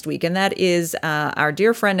us next week, and that is our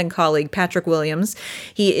dear friend and colleague, Patrick Williams.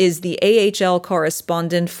 He is the AHL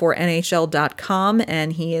correspondent for NHL.com,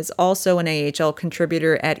 and he is also an AHL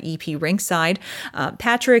contributor at EP Rinkside.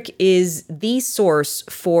 Patrick is the source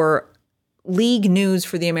for league news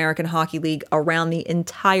for the American Hockey League around the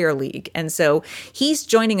entire league. And so he's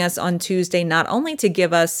joining us on Tuesday, not only to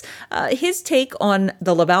give us his take on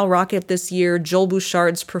the Laval Rocket this year, Joel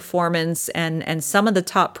Bouchard's performance, and some of the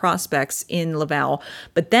top prospects in Laval,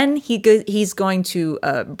 but then he's going to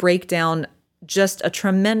break down just a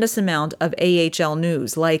tremendous amount of AHL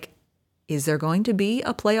news, like, is there going to be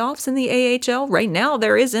a playoffs in the AHL? Right now,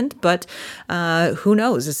 there isn't, but who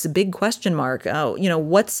knows? It's a big question mark.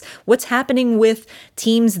 What's happening with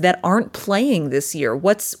teams that aren't playing this year?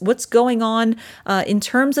 What's going on in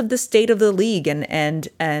terms of the state of the league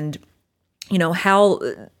and how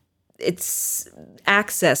its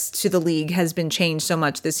access to the league has been changed so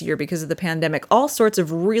much this year because of the pandemic. All sorts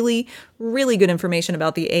of really, really good information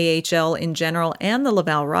about the AHL in general and the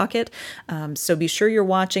Laval Rocket. So be sure you're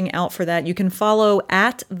watching out for that. You can follow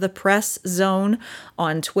at the Press Zone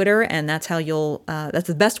on Twitter, and that's how that's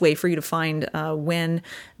the best way for you to find when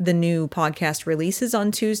the new podcast releases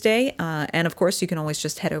on Tuesday. And of course, you can always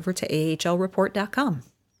just head over to ahlreport.com.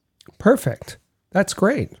 Perfect. That's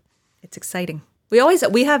great. It's exciting. We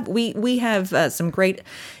have some great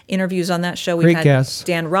interviews on that show. Great guests.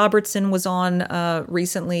 Dan Robertson was on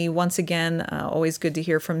recently. Once again, always good to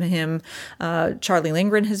hear from him. Charlie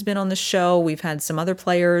Lindgren has been on the show. We've had some other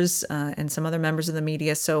players and some other members of the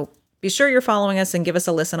media. So be sure you're following us and give us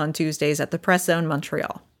a listen on Tuesdays at the Press Zone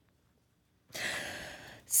Montreal.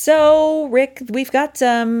 So, Rick, we've got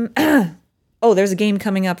there's a game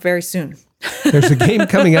coming up very soon. There's a game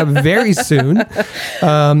coming up very soon.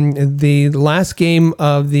 The last game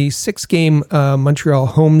of the 6-game Montreal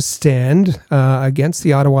homestand against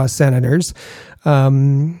the Ottawa Senators.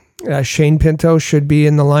 Shane Pinto should be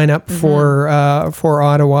in the lineup for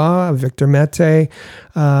Ottawa, Victor Mete,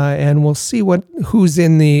 and we'll see who's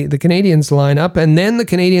in the Canadiens lineup. And then the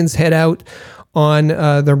Canadiens head out on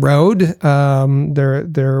the road,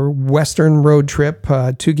 their Western road trip,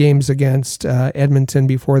 2 games against Edmonton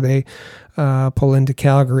before they pull into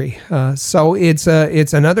Calgary. So it's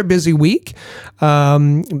another busy week.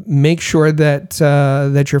 Make sure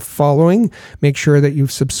that you're following. Make sure that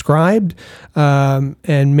you've subscribed,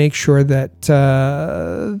 and make sure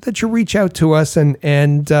that you reach out to us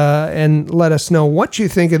and let us know what you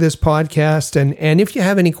think of this podcast. And if you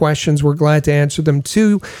have any questions, we're glad to answer them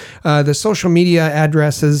too. The social media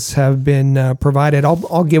addresses have been provided.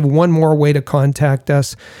 I'll give one more way to contact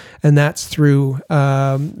us, and that's through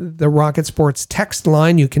the Rocket Sports text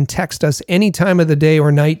line. You can text us any time of the day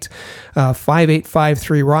or night.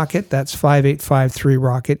 5853-ROCKET. That's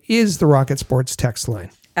 5853-ROCKET is the Rocket Sports text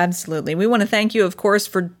line. Absolutely. We want to thank you, of course,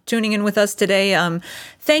 for tuning in with us today.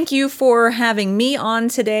 Thank you for having me on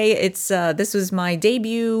today. This was my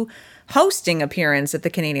debut hosting appearance at the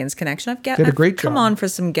Canadiens Connection. I've come on for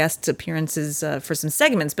some guest appearances for some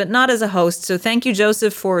segments, but not as a host. So thank you,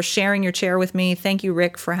 Joseph, for sharing your chair with me. Thank you,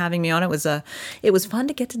 Rick, for having me on. It was fun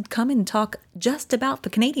to get to come and talk just about the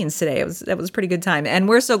Canadiens today. That was a pretty good time. And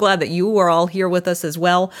we're so glad that you are all here with us as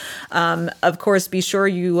well. Of course, be sure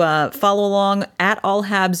you follow along at All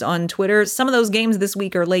Habs on Twitter. Some of those games this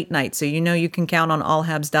week are late night, so you can count on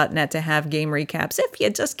allhabs.net to have game recaps if you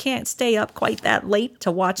just can't stay up quite that late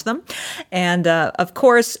to watch them. And of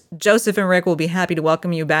course, Joseph and Rick will be happy to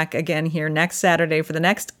welcome you back again here next Saturday for the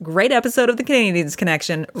next great episode of the Canadiens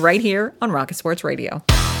Connection right here on Rocket Sports Radio.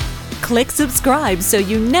 Click subscribe so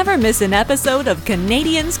you never miss an episode of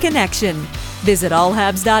Canadiens Connection. Visit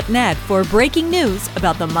allhabs.net for breaking news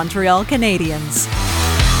about the Montreal Canadiens.